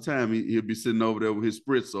it all the time. He'll be sitting over there with his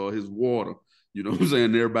spritz or his water, you know what I'm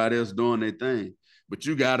saying? Everybody else doing their thing. But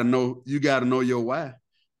you gotta know your why.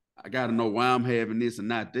 I gotta know why I'm having this and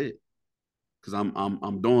not that. Because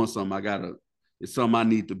I'm doing something. It's something I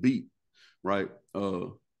need to beat, right?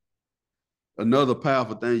 Another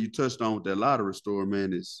powerful thing you touched on with that lottery story,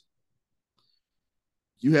 man, is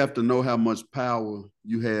you have to know how much power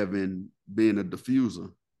you have in being a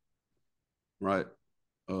diffuser, right?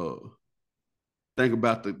 Think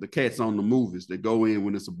about the cats on the movies that go in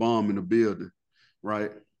when it's a bomb in a building,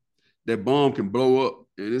 right? That bomb can blow up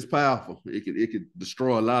and it's powerful. It could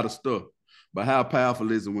destroy a lot of stuff. But how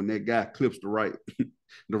powerful is it when that guy clips the right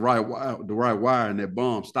wire and that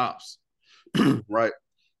bomb stops, right?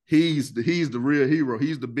 He's the real hero.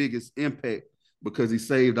 He's the biggest impact because he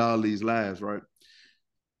saved all these lives, right?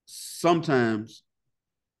 Sometimes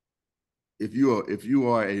if you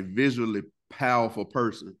are a visually powerful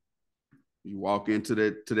person, you walk into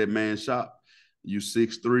that man's shop, you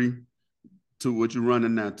 6'3", to what you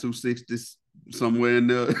running now, 260, somewhere in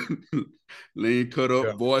there, lean cut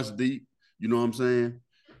up, voice deep, you know what I'm saying?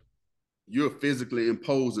 You're a physically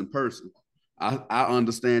imposing person. I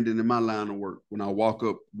understand it in my line of work when I walk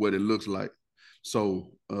up what it looks like.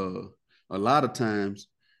 So a lot of times,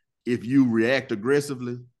 if you react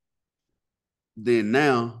aggressively, then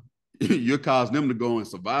now you're causing them to go in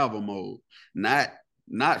survival mode,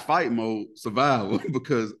 not fight mode, survival,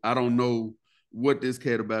 because I don't know what this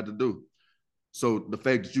cat about to do. So the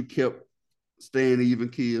fact that you kept staying even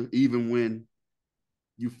keel, even when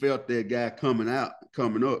you felt that guy coming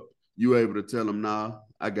up, you were able to tell him, nah,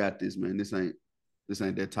 I got this, man. This ain't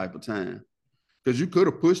that type of time. Because you could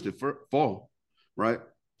have pushed it far, right?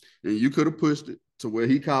 And you could have pushed it to where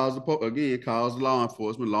he calls the law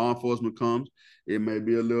enforcement. Law enforcement comes. It may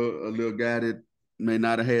be a little guy that may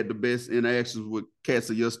not have had the best interactions with cats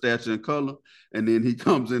of your stature and color. And then he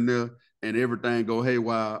comes in there and everything go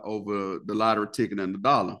haywire over the lottery ticket and the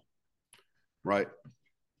dollar, right?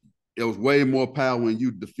 It was way more power in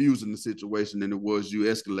you diffusing the situation than it was you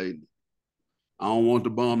escalating. I don't want the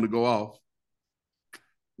bomb to go off.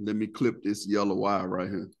 Let me clip this yellow wire right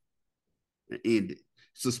here and end it.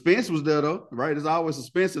 Suspense was there though, right? There's always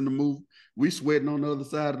suspense in the movie. We sweating on the other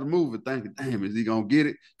side of the movie thinking, damn, is he gonna get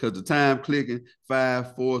it? Because the time clicking,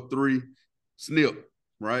 5, 4, 3, snip,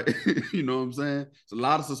 right? You know what I'm saying? It's a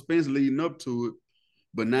lot of suspense leading up to it,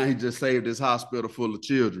 but now he just saved this hospital full of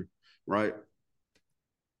children, right?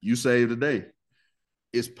 You saved the day.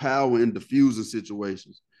 It's power in diffusing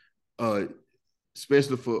situations,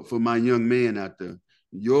 especially for my young man out there.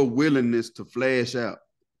 Your willingness to flash out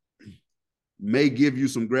may give you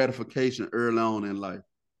some gratification early on in life.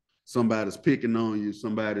 Somebody's picking on you.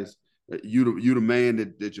 Somebody's you the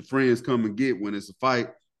man that your friends come and get when it's a fight.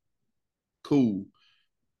 Cool,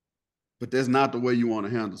 but that's not the way you want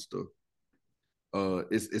to handle stuff.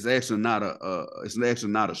 It's actually not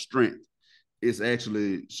a strength. It's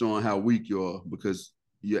actually showing how weak you are because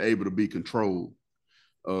you're able to be controlled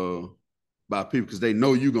by people because they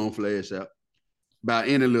know you're gonna flash out about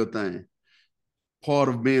any little thing. Part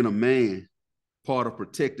of being a man, part of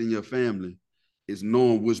protecting your family is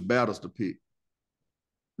knowing which battles to pick,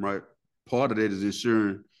 right? Part of that is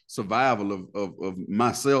ensuring survival of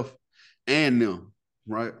myself and them,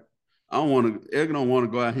 right? Edgar don't want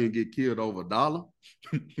to go out here and get killed over $1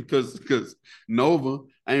 because Nova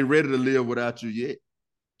ain't ready to live without you yet,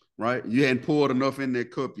 right? You hadn't poured enough in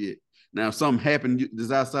that cup yet. Now, if something happened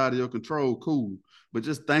that's outside of your control, cool. But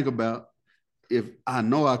just think about if I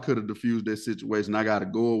know I could have diffused that situation, I got to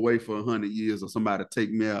go away for 100 years or somebody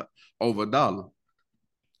take me out over $1,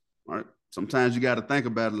 right? Sometimes you got to think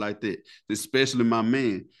about it like that, especially my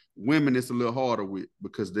man. Women, it's a little harder with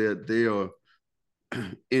because they are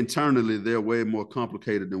internally, they're way more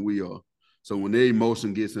complicated than we are. So when their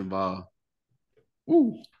emotion gets involved,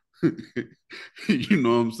 woo, you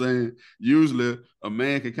know what I'm saying? Usually a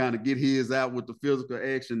man can kind of get his out with the physical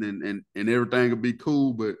action and everything will be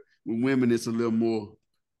cool, but with women, it's a little more.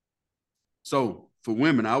 So for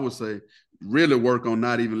women, I would say really work on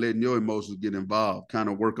not even letting your emotions get involved. Kind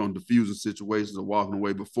of work on diffusing situations or walking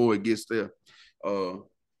away before it gets there.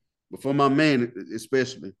 But for my man,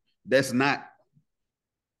 especially, that's not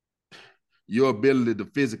your ability to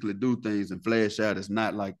physically do things and flash out. Is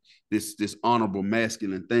not like this honorable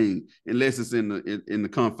masculine thing, unless it's in the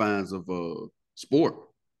confines of sport.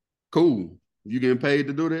 Cool, you getting paid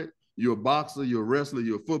to do that. You're a boxer, you're a wrestler,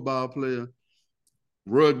 you're a football player,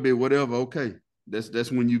 rugby, whatever. Okay,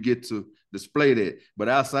 that's when you get to display that. But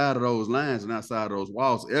outside of those lines and outside of those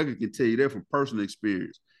walls, Edgar can tell you that from personal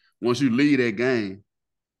experience. Once you leave that game,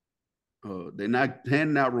 they're not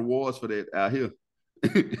handing out rewards for that out here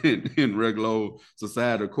in regular old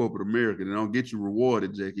society of corporate America. They don't get you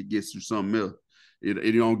rewarded, Jack. It gets you something else.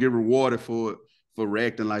 It don't get rewarded for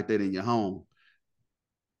reacting like that in your home.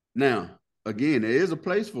 Now, again, there is a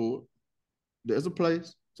place for it. There's a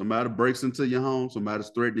place. Somebody breaks into your home.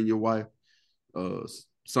 Somebody's threatening your wife.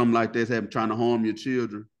 Something like that's happening, trying to harm your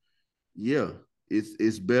children. Yeah,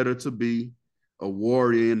 it's better to be a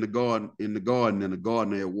warrior in the garden than a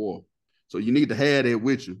gardener at war. So you need to have that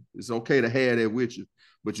with you. It's okay to have that with you,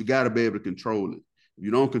 but you got to be able to control it. If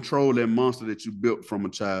you don't control that monster that you built from a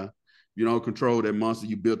child, you don't control that monster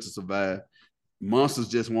you built to survive. Monsters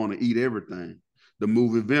just want to eat everything. The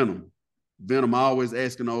movie Venom always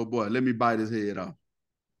asking the old boy, let me bite his head off.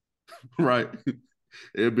 Right?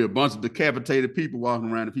 There'll be a bunch of decapitated people walking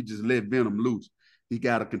around if he just let Venom loose. He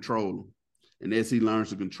got to control them. And as he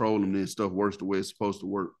learns to control them, then stuff works the way it's supposed to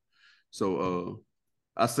work. So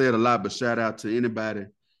I say it a lot, but shout out to anybody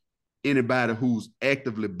who's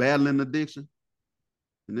actively battling addiction.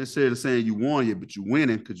 And necessarily saying you won yet, but you're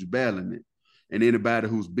winning because you're battling it. And anybody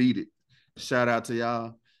who's beat it, shout out to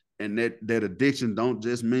y'all. And that addiction don't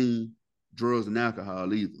just mean drugs and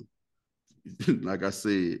alcohol either. Like I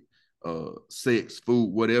said, sex,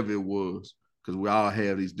 food, whatever it was, because we all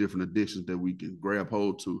have these different addictions that we can grab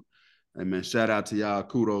hold to. Hey man, shout out to y'all,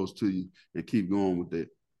 kudos to you, and keep going with that.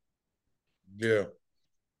 Yeah.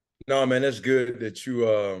 No, man, that's good that you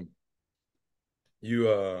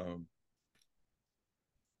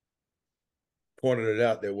pointed it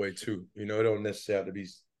out that way too. You know, it don't necessarily have to be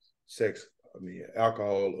sex. I mean,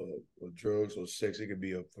 alcohol or drugs or sex. It could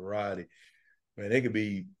be a variety. Man, it could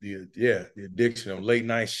be the addiction of late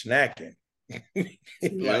night snacking,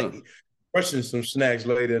 like crushing some snacks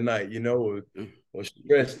late at night, you know, or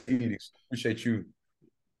stress eating. Appreciate you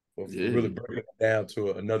for really breaking it down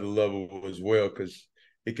to another level as well, because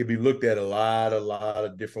it could be looked at a lot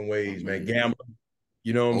of different ways, man. Gambling,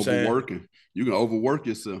 you know what I'm saying? Overworking. You can overwork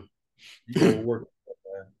yourself. You can overwork yourself,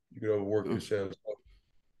 man. You can overwork yourself.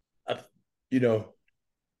 You know,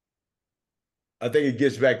 I think it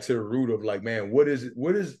gets back to the root of like, man, what is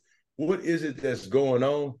it that's going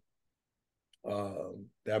on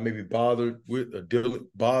that I may be bothered with or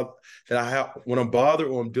that I have when I'm bothered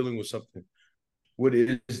or I'm dealing with something. What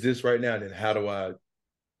is this right now? And then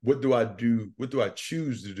what do I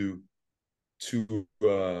choose to do to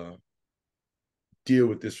deal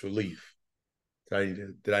with this relief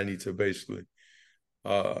that I need to basically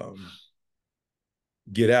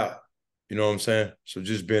get out. You know what I'm saying? So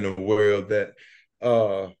just being aware of that.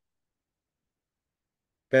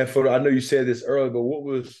 Man, I know you said this earlier, but what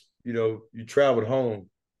was, you traveled home.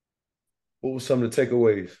 What was some of the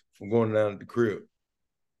takeaways from going down to the crib?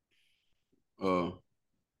 So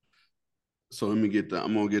I'm gonna get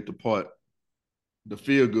the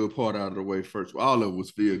feel good part out of the way first. Well, all of it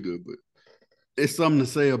was feel good, but it's something to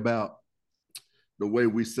say about the way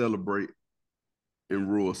we celebrate in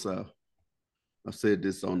rural South. I said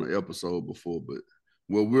this on the episode before, but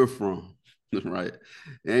where we're from, right?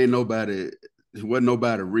 It wasn't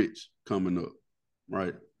nobody rich coming up,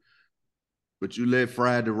 right? But you let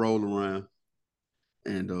Friday roll around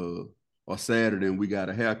and or Saturday and we got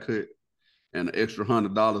a haircut and an extra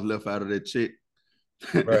 $100 left out of that check.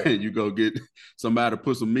 Right. And you go get somebody to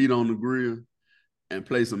put some meat on the grill and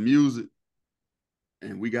play some music.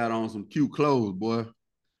 And we got on some cute clothes, boy.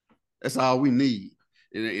 That's all we need.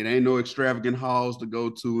 It ain't no extravagant halls to go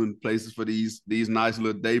to and places for these nice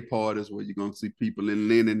little day parties where you're gonna see people in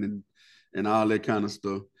linen and all that kind of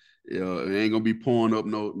stuff. It ain't gonna be pouring up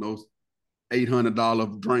no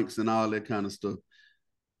 $800 drinks and all that kind of stuff.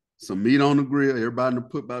 Some meat on the grill, everybody to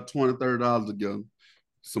put about $20, $30 together.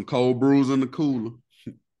 Some cold brews in the cooler,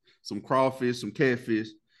 some crawfish, some catfish,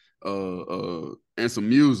 and some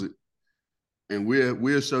music. And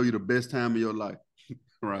we'll show you the best time of your life.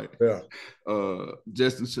 Right. Yeah.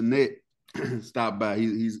 Justin Chanette stopped by.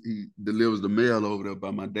 He delivers the mail over there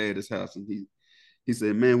by my dad's house, and he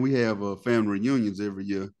said, "Man, we have family reunions every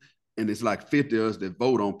year, and it's like 50 of us that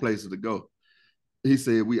vote on places to go." He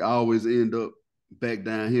said we always end up back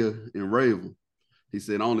down here in Raven. He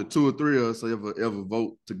said only 2 or 3 of us ever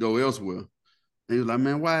vote to go elsewhere. And he was like,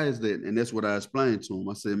 man, why is that? And that's what I explained to him.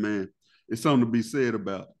 I said, man, it's something to be said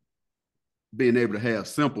about being able to have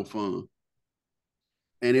simple fun.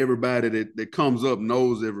 And everybody that comes up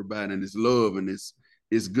knows everybody, and it's love, and it's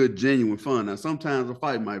good, genuine fun. Now, sometimes a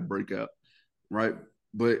fight might break out, right?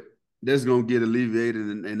 But that's gonna get alleviated,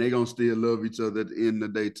 and they're gonna still love each other at the end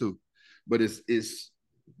of the day too. But it's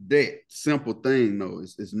that simple thing, though.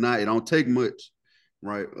 It's not. It don't take much,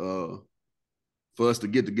 right? For us to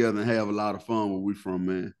get together and have a lot of fun where we from,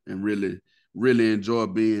 man, and really enjoy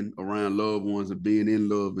being around loved ones and being in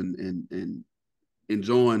love and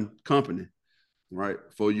enjoying company, right?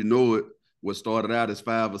 Before you know it, what started out as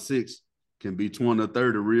 5 or 6 can be 20 or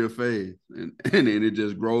 30 real fast. And then it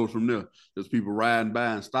just grows from there. There's people riding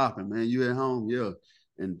by and stopping, man, you at home? Yeah.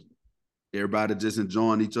 And everybody just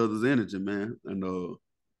enjoying each other's energy, man. And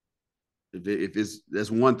if it's,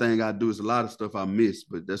 that's one thing I do. It's a lot of stuff I miss,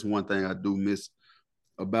 but that's one thing I do miss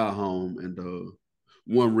about home. And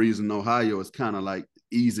one reason Ohio is kind of like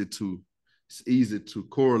easy to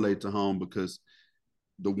correlate to home, because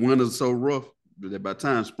the winter's so rough that by the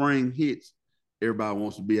time spring hits, everybody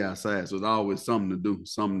wants to be outside. So there's always something to do,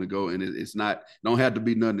 something to go. And it's not, don't have to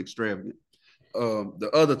be nothing extravagant. The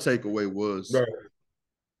other takeaway was right.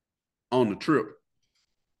 On the trip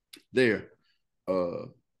there, I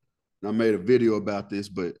made a video about this,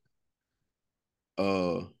 but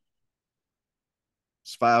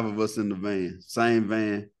it's 5 of us in the van,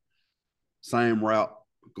 same route,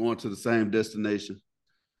 going to the same destination.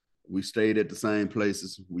 We stayed at the same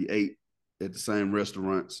places. We ate at the same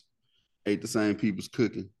restaurants, ate the same people's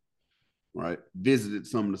cooking, right? Visited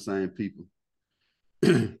some of the same people.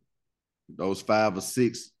 Those 5 or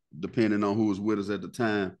 6, depending on who was with us at the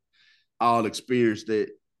time, all experienced that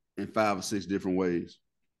in 5 or 6 different ways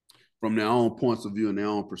from their own points of view and their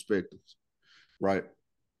own perspectives, right?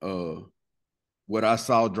 What I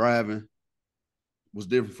saw driving was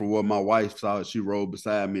different from what my wife saw. She rode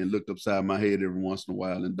beside me and looked upside my head every once in a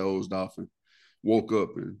while and dozed off and woke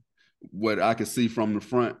up. And what I could see from the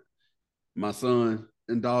front, my son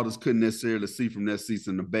and daughters couldn't necessarily see from their seats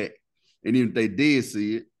in the back. And even if they did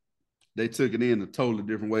see it, they took it in a totally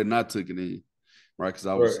different way than I took it in, right? Because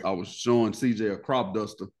I was showing CJ a crop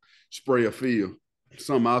duster spray a field,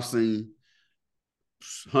 something I've seen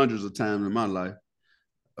hundreds of times in my life,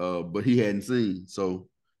 but he hadn't seen. So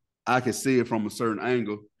I could see it from a certain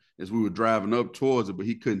angle as we were driving up towards it, but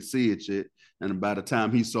he couldn't see it yet. And by the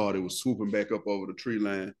time he saw it, it was swooping back up over the tree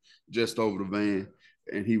line, just over the van,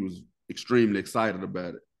 and he was extremely excited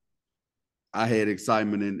about it. I had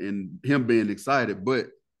excitement in him being excited, but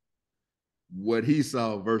what he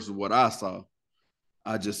saw versus what I saw,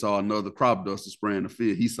 I just saw another crop duster spraying the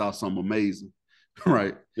field. He saw something amazing,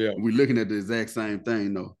 right? Yeah. We're looking at the exact same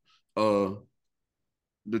thing, though.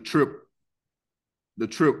 The trip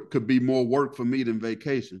could be more work for me than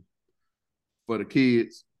vacation. For the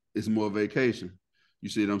kids, it's more vacation. You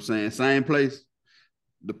see what I'm saying? Same place.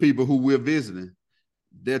 The people who we're visiting,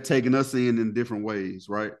 they're taking us in different ways,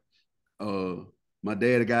 right? My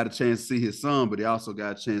dad got a chance to see his son, but he also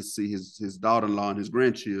got a chance to see his daughter-in-law and his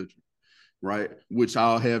grandchildren, right? Which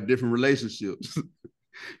all have different relationships.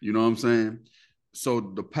 You know what I'm saying? So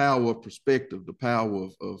the power of perspective, the power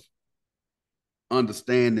of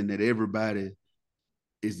understanding that everybody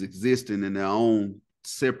is existing in their own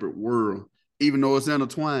separate world, even though it's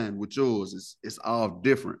intertwined with yours, it's all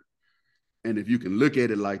different. And if you can look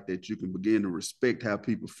at it like that, you can begin to respect how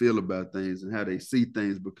people feel about things and how they see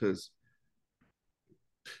things, because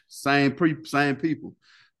same people,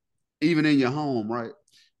 even in your home, right?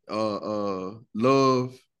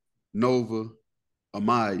 Love, Nova,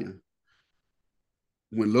 Amaya.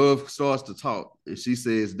 When Love starts to talk and she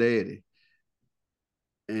says daddy,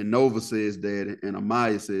 and Nova says daddy, and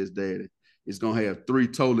Amaya says daddy, it's gonna have 3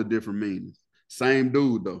 totally different meanings. Same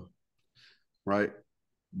dude though, right?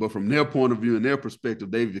 But from their point of view and their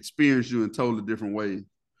perspective, they've experienced you in totally different ways,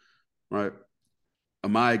 right?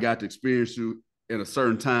 Amaya got to experience you in a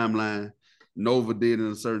certain timeline. Nova did in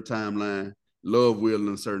a certain timeline. Love will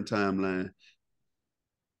in a certain timeline.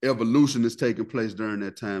 Evolution is taking place during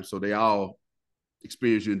that time, so they all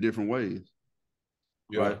experience you in different ways,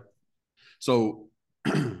 right? So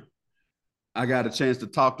I got a chance to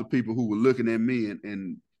talk to people who were looking at me,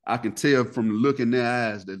 and I can tell from the look in their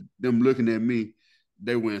eyes that them looking at me,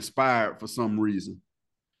 they were inspired for some reason,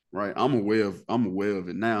 right? I'm aware of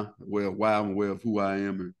it now, aware of why, I'm aware of who I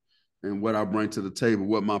am and what I bring to the table,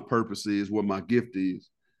 what my purpose is, what my gift is.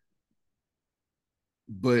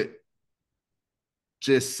 But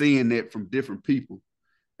just seeing that from different people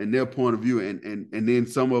and their point of view, and then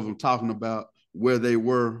some of them talking about where they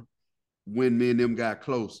were when me and them got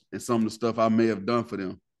close, and some of the stuff I may have done for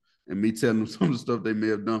them, and me telling them some of the stuff they may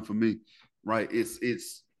have done for me. Right?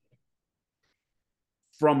 It's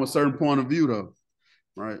from a certain point of view though,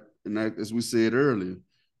 right? And that, as we said earlier,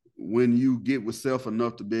 when you get with self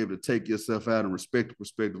enough to be able to take yourself out and respect the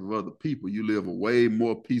perspective of other people, you live a way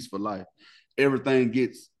more peaceful life. Everything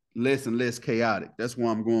gets less and less chaotic. That's where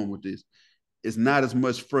I'm going with this. It's not as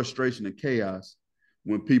much frustration and chaos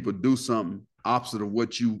when people do something opposite of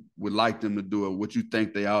what you would like them to do or what you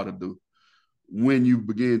think they ought to do, when you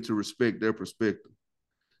begin to respect their perspective.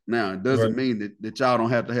 Now, it doesn't mean that y'all don't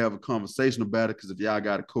have to have a conversation about it, because if y'all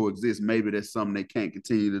got to coexist, maybe that's something they can't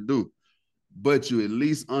continue to do. But you at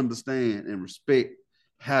least understand and respect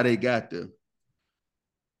how they got there,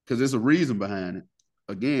 because there's a reason behind it.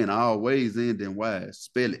 Again, always end in Y.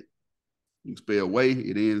 Spell it. You spell way,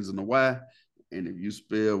 it ends in a Y. And if you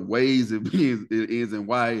spell ways, it ends in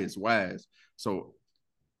Y, it's wise. So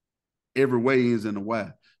every way ends in a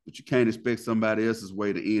Y, but you can't expect somebody else's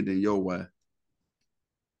way to end in your Y.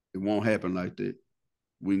 It won't happen like that.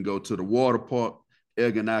 We can go to the water park.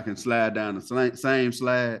 Edgar and I can slide down the same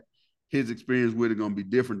slide. His experience with it going to be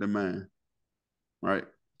different than mine, right?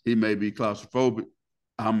 He may be claustrophobic.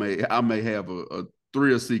 I may have a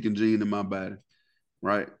thrill-seeking gene in my body,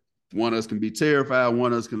 right? One of us can be terrified.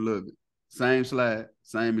 One of us can love it. Same slide,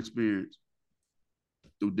 same experience,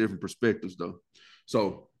 through different perspectives, though.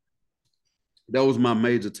 So that was my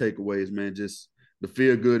major takeaways, man. Just the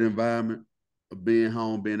feel-good environment of being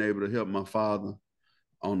home, being able to help my father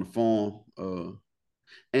on the farm,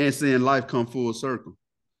 and seeing life come full circle.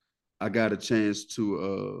 I got a chance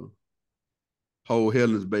to hold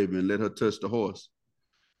Helen's baby and let her touch the horse,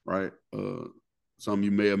 right? Some of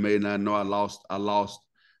you may or may not know I lost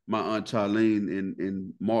my Aunt Charlene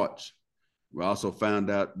in March. We also found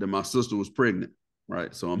out that my sister was pregnant,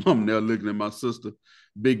 right? So I'm now looking at my sister,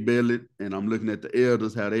 big bellied, and I'm looking at the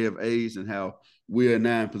elders, how they have aged and how we are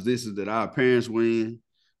now in positions that our parents were in,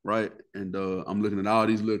 right? And I'm looking at all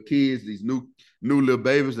these little kids, these new little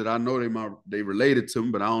babies that I know they related to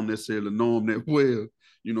them, but I don't necessarily know them that well.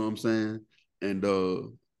 You know what I'm saying? And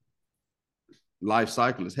life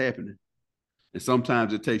cycle is happening. And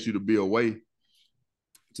sometimes it takes you to be away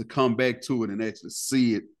to come back to it and actually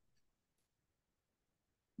see it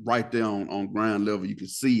right there on ground level. You can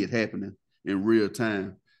see it happening in real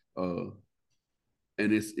time. And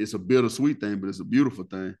it's a bittersweet thing, but it's a beautiful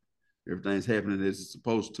thing. Everything's happening as it's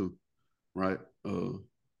supposed to, right?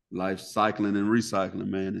 Life cycling and recycling,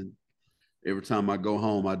 man. And every time I go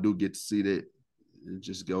home, I do get to see that and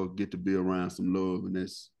just get to be around some love. And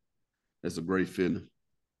that's a great feeling.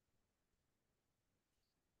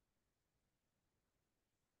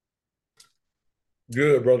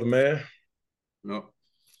 Good, brother, man. Yep.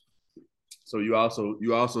 So you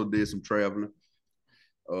also did some traveling.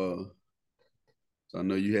 So I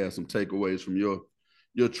know you had some takeaways from your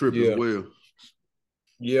trip as well.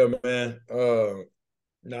 Yeah, man. I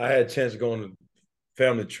had a chance to go on a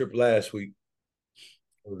family trip last week.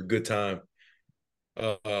 It was a good time.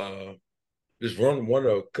 Just one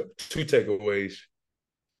of two takeaways.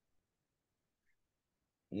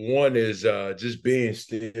 One is just being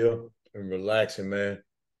still and relaxing, man.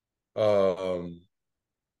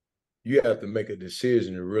 You have to make a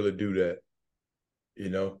decision to really do that. You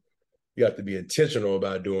know, you have to be intentional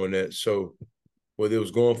about doing that. So whether it was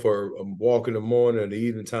going for a walk in the morning or the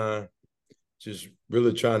evening time, just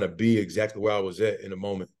really trying to be exactly where I was at in the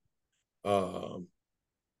moment. And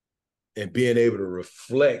being able to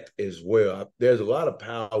reflect as well. There's a lot of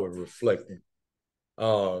power in reflecting.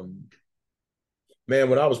 Man,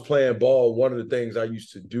 when I was playing ball, one of the things I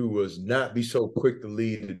used to do was not be so quick to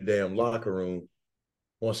leave the damn locker room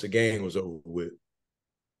once the game was over with.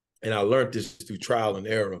 And I learned this through trial and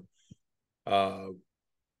error.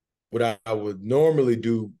 What I would normally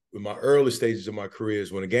do in my early stages of my career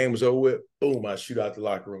is when the game was over with, boom, I shoot out the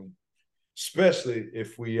locker room. Especially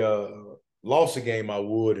if we lost a game, I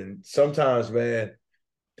would. And sometimes, man,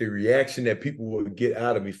 the reaction that people would get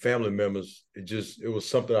out of me, family members, it was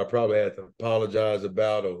something I probably had to apologize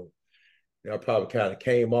about, or I probably kind of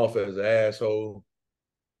came off as an asshole,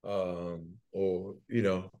 or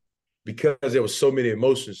because there was so many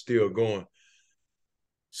emotions still going.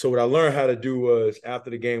 So what I learned how to do was, after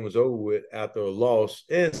the game was over with, after a loss,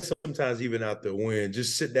 and sometimes even after a win,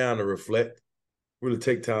 just sit down and reflect. Really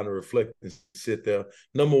take time to reflect and sit there.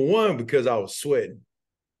 Number one, because I was sweating.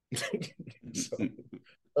 So,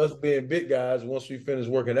 us being big guys, once we finish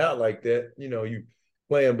working out like that, you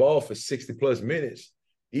playing ball for 60 plus minutes,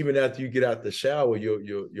 even after you get out the shower,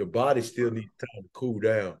 your body still needs time to cool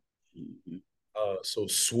down. So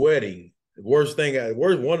sweating one of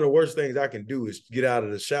the worst things I can do is get out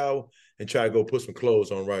of the shower and try to go put some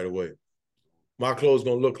clothes on right away. My clothes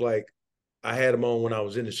gonna look like I had them on when I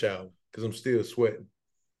was in the shower because I'm still sweating.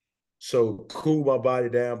 So cool my body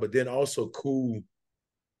down, but then also cool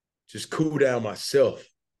down myself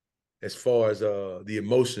as far as the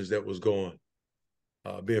emotions that was going,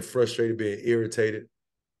 being frustrated, being irritated,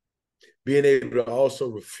 being able to also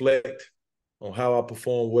reflect on how I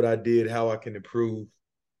performed, what I did, how I can improve.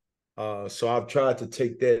 So I've tried to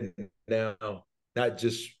take that now, not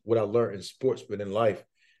just what I learned in sports, but in life,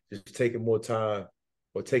 just taking more time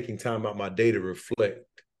or taking time out my day to reflect.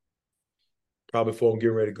 Probably before I'm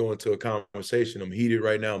getting ready to go into a conversation, I'm heated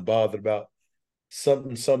right now. I'm bothered about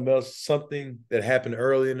something else, something that happened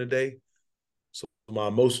early in the day. So my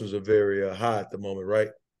emotions are very high at the moment, right?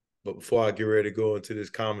 But before I get ready to go into this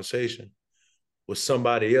conversation with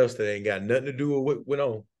somebody else that ain't got nothing to do with what went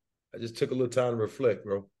on, I just took a little time to reflect,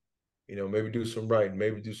 bro. You know, maybe do some writing,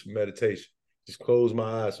 maybe do some meditation. Just close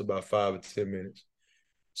my eyes for about 5 or 10 minutes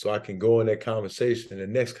so I can go in that conversation, the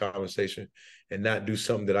next conversation, and not do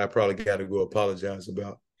something that I probably got to go apologize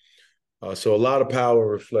about. So a lot of power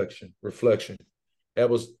reflection. That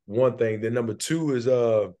was one thing. Then number two is,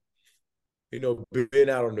 being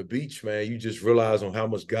out on the beach, man, you just realize on how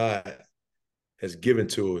much God has given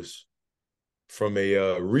to us from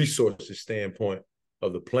a resources standpoint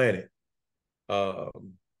of the planet. So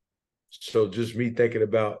just me thinking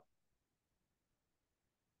about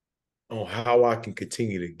on how I can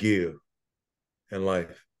continue to give in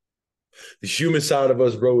life. The human side of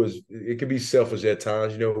us, bro, it can be selfish at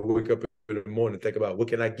times. You know, wake up in the morning and think about what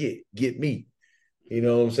can I get? Get me. You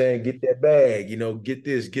know what I'm saying? Get that bag, get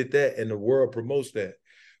this, get that. And the world promotes that,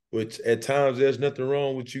 which at times there's nothing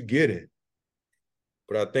wrong with you getting.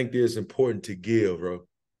 But I think it's important to give, bro.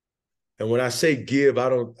 And when I say give, I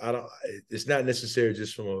don't, it's not necessarily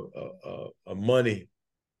just from a money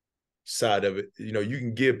side of it. You know, you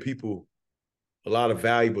can give people a lot of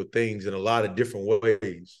valuable things in a lot of different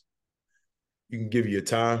ways. You can give your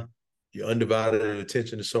time, your undivided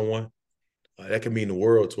attention to someone. That can mean the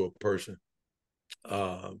world to a person.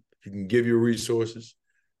 You can give your resources.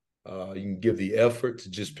 You can give the effort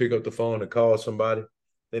to just pick up the phone and call somebody.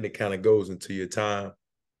 Then it kind of goes into your time.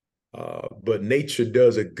 But nature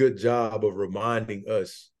does a good job of reminding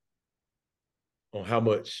us on how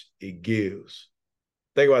much it gives.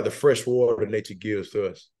 Think about the fresh water nature gives to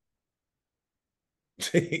us.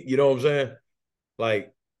 You know what I'm saying?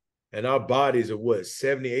 Like, and our bodies are what,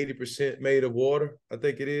 70, 80% made of water, I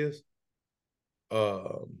think it is.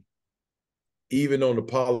 Even on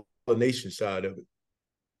the pollination side of it.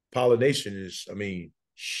 Pollination is,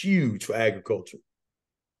 huge for agriculture.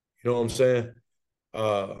 You know what I'm saying?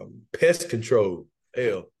 Pest control.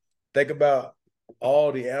 Hell, think about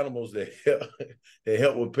all the animals that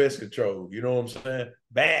help with pest control. You know what I'm saying?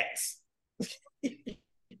 Bats.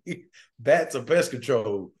 Bats are pest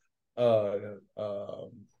control.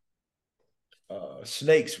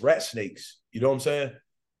 Snakes, rat snakes. You know what I'm saying?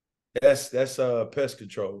 That's pest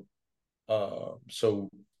control. So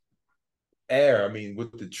air,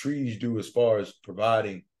 what the trees do as far as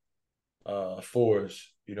providing for us,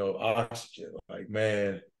 oxygen. Like,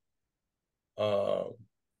 man,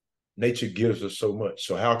 nature gives us so much.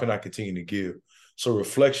 So how can I continue to give? So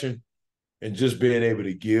reflection and just being able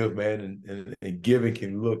to give, man, and giving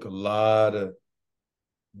can look a lot of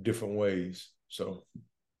different ways. So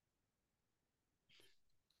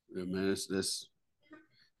yeah, man,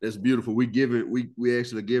 that's beautiful. We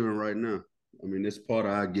actually giving right now. It's part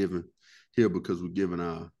of our giving here because we're giving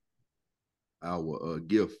our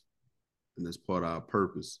gift, and that's part of our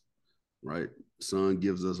purpose, right? Sun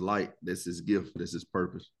gives us light. That's his gift. That's his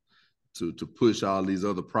purpose to push all these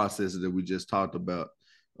other processes that we just talked about,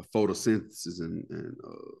 photosynthesis and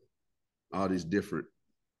all these different.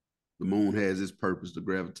 The moon has its purpose, the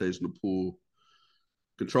gravitational pull,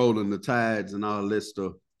 controlling the tides and all that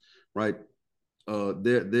stuff, right?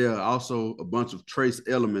 There are also a bunch of trace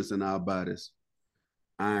elements in our bodies,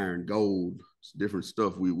 iron, gold, different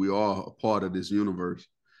stuff. We are a part of this universe,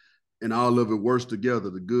 and all of it works together,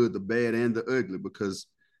 the good, the bad, and the ugly, because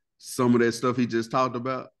some of that stuff he just talked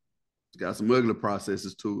about, it's got some ugly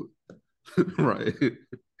processes to it, right?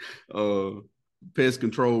 Pest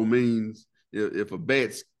control means if a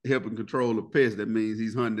bat's helping control a pest, that means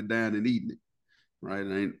he's hunting it down and eating it, right?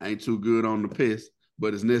 It ain't too good on the pest,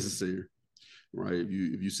 but it's necessary, right?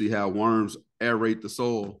 If you see how worms aerate the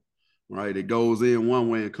soil, right? It goes in one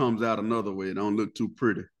way and comes out another way. It don't look too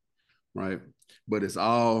pretty, right? But it's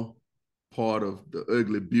all part of the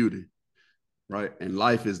ugly beauty, right? And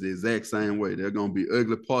life is the exact same way. There are going to be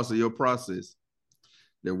ugly parts of your process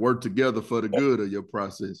that work together for the good of your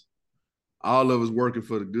process, All of us working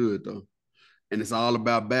for the good though. And it's all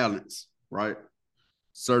about balance, right?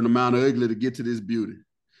 Certain amount of ugly to get to this beauty,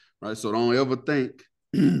 right? So don't ever think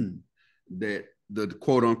that the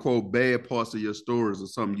quote unquote bad parts of your stories are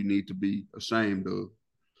something you need to be ashamed of,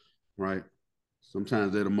 right?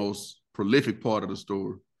 Sometimes they're the most prolific part of the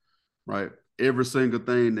story, right? Every single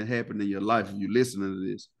thing that happened in your life, if you're listening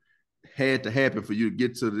to this, had to happen for you to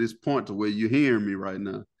get to this point to where you're hearing me right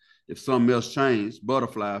now. If something else changed,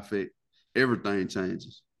 butterfly effect, everything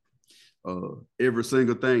changes. Every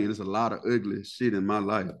single thing, and there's a lot of ugly shit in my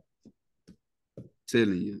life. I'm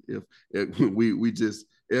telling you, if we just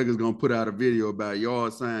Edgar's gonna put out a video about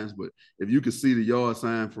yard signs, but if you can see the yard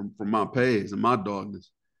sign from my past and my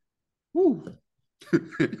darkness, whoo,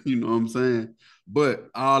 you know what I'm saying? But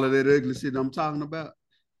all of that ugly shit I'm talking about,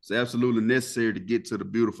 it's absolutely necessary to get to the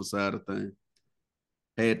beautiful side of things.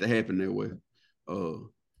 Had to happen that way.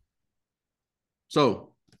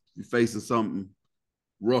 So you're facing something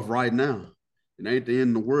rough right now. It ain't the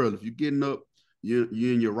end of the world. If you're getting up, you're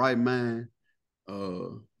in your right mind,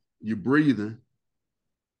 you're breathing,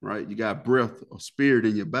 right? You got breath or spirit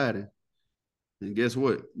in your body. And guess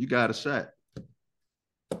what? You got a shot.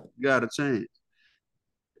 You got a chance.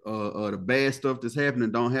 The bad stuff that's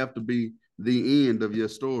happening don't have to be the end of your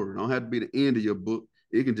story. Don't have to be the end of your book.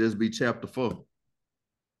 It can just be chapter 4,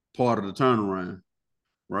 part of the turnaround,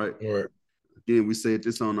 right? Right. Again, we said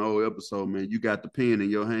this on the old episode, man. You got the pen in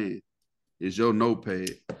your hand. It's your notepad.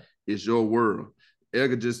 It's your world.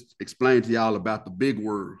 Edgar just explained to y'all about the big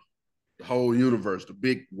world, the whole universe, the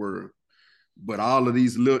big world. But all of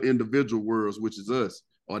these little individual worlds, which is us,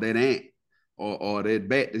 or that ant, or that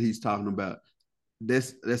bat that he's talking about,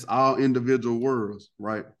 that's all individual worlds,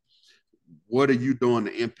 right? What are you doing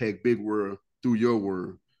to impact big world through your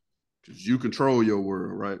world? Because you control your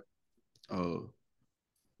world, right?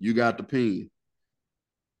 You got the pen.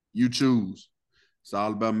 You choose. It's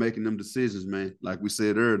all about making them decisions, man. Like we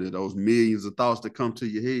said earlier, those millions of thoughts that come to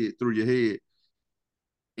your head, through your head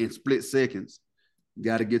in split seconds. You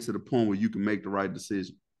got to get to the point where you can make the right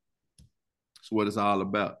decision. That's what it's all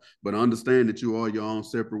about. But understand that you are your own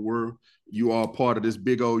separate world. You are part of this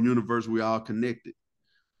big old universe. We all connected,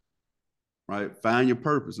 right? Find your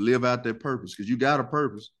purpose. Live out that purpose because you got a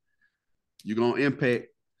purpose. You're going to impact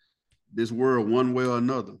this world one way or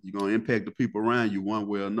another. You're going to impact the people around you one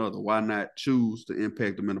way or another. Why not choose to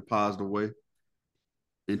impact them in a positive way,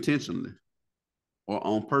 intentionally or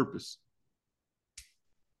on purpose?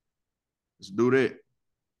 Let's do that.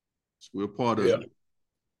 We're part of it.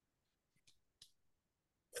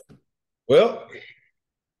 Well,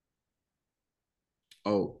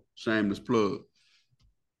 oh, shameless plug.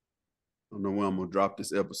 I don't know when I'm going to drop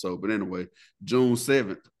this episode, but anyway, June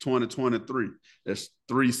 7th, 2023. That's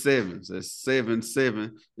 3 sevens. That's 7-7.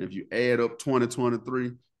 And if you add up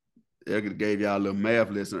 2023, Edgar gave y'all a little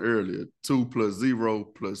math lesson earlier. 2 plus 0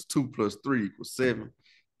 plus 2 plus 3 equals 7.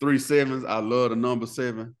 3 sevens. I love the number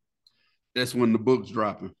 7. That's when the book's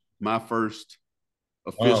dropping. My first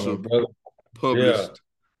official published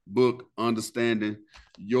book, Understanding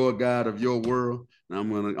Your God of Your World. And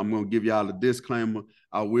I'm gonna give y'all a disclaimer.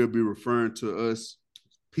 I will be referring to us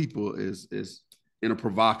people as in a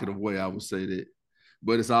provocative way. I would say that,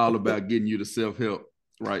 but it's all about getting you to self-help,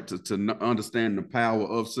 right? To understand the power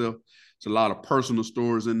of self. It's a lot of personal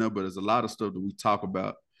stories in there, but there's a lot of stuff that we talk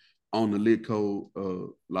about on the Lit Code. A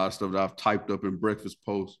lot of stuff that I've typed up in breakfast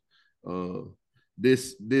posts.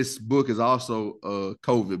 This book is also a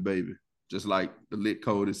COVID baby, just like the Lit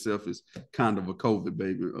Code itself is kind of a COVID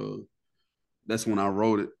baby. That's when I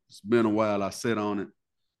wrote it. It's been a while. I sat on it,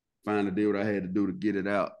 finally did what I had to do to get it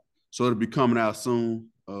out. So it'll be coming out soon.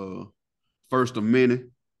 First of many.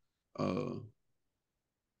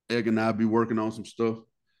 Egg and I'll be working on some stuff.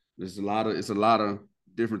 It's a lot of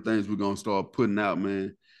different things we're gonna start putting out,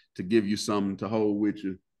 man, to give you something to hold with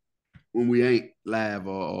you when we ain't live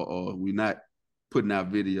or we not putting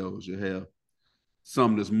out videos. You have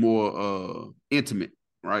something that's more intimate,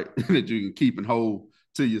 right? That you can keep and hold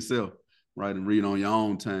to yourself, right? And read on your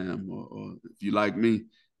own time. Or if you like me,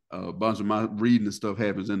 a bunch of my reading and stuff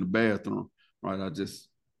happens in the bathroom, right? It's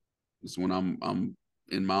when I'm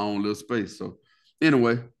in my own little space. So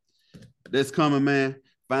anyway, that's coming, man.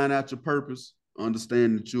 Find out your purpose.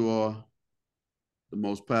 Understand that you are the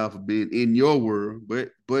most powerful being in your world,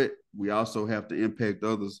 but we also have to impact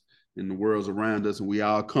others in the worlds around us, and we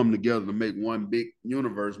all come together to make one big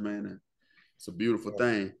universe, man. And it's a beautiful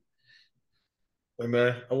thing. Hey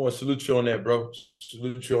man, I want to salute you on that, bro.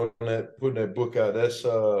 Salute you on that, putting that book out. That's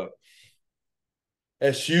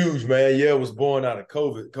huge, man. Yeah, it was born out of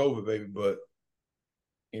COVID, baby. But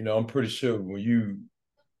I'm pretty sure when you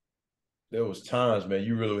there was times, man,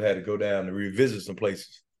 you really had to go down and revisit some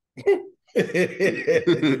places. You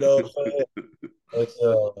know what I'm saying? That's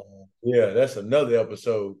yeah, that's another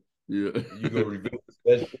episode. Yeah. You go revisit.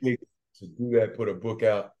 That's big to do that, put a book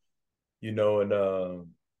out, and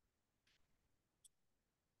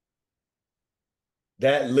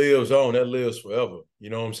that lives on, that lives forever. You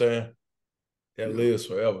know what I'm saying? That lives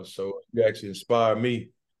forever. So you actually inspired me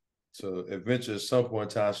to eventually at some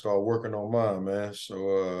point in time start working on mine, man.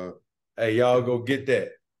 So hey, y'all go get that.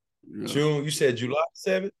 Yeah. June, you said July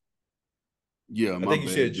 7th? Yeah, I my think you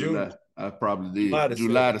bad. said July. June. I probably July did. the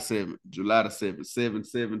July 7th. the 7th. July the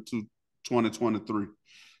 7th. 7/7/2023.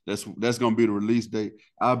 That's gonna be the release date.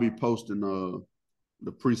 I'll be posting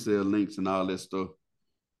the pre-sale links and all that stuff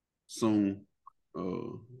soon.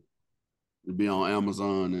 It'll be on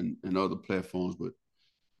Amazon and other platforms. But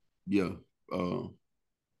yeah, I'll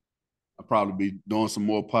probably be doing some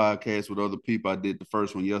more podcasts with other people. I did the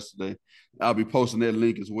first one yesterday. I'll be posting that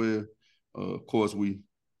link as well. Of course, we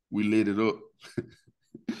lit it up.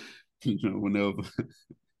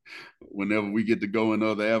 Whenever we get to go in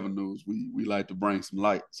other avenues, we like to bring some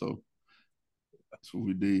light. So that's what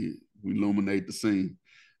we did. We illuminate the scene.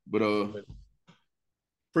 But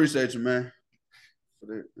appreciate you, man, for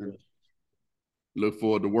that. And look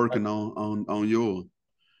forward to working on yours.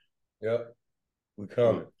 Yep. We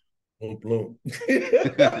coming. Bloom, bloom.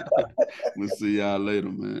 We'll see y'all later,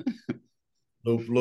 man. Bloop, bloop.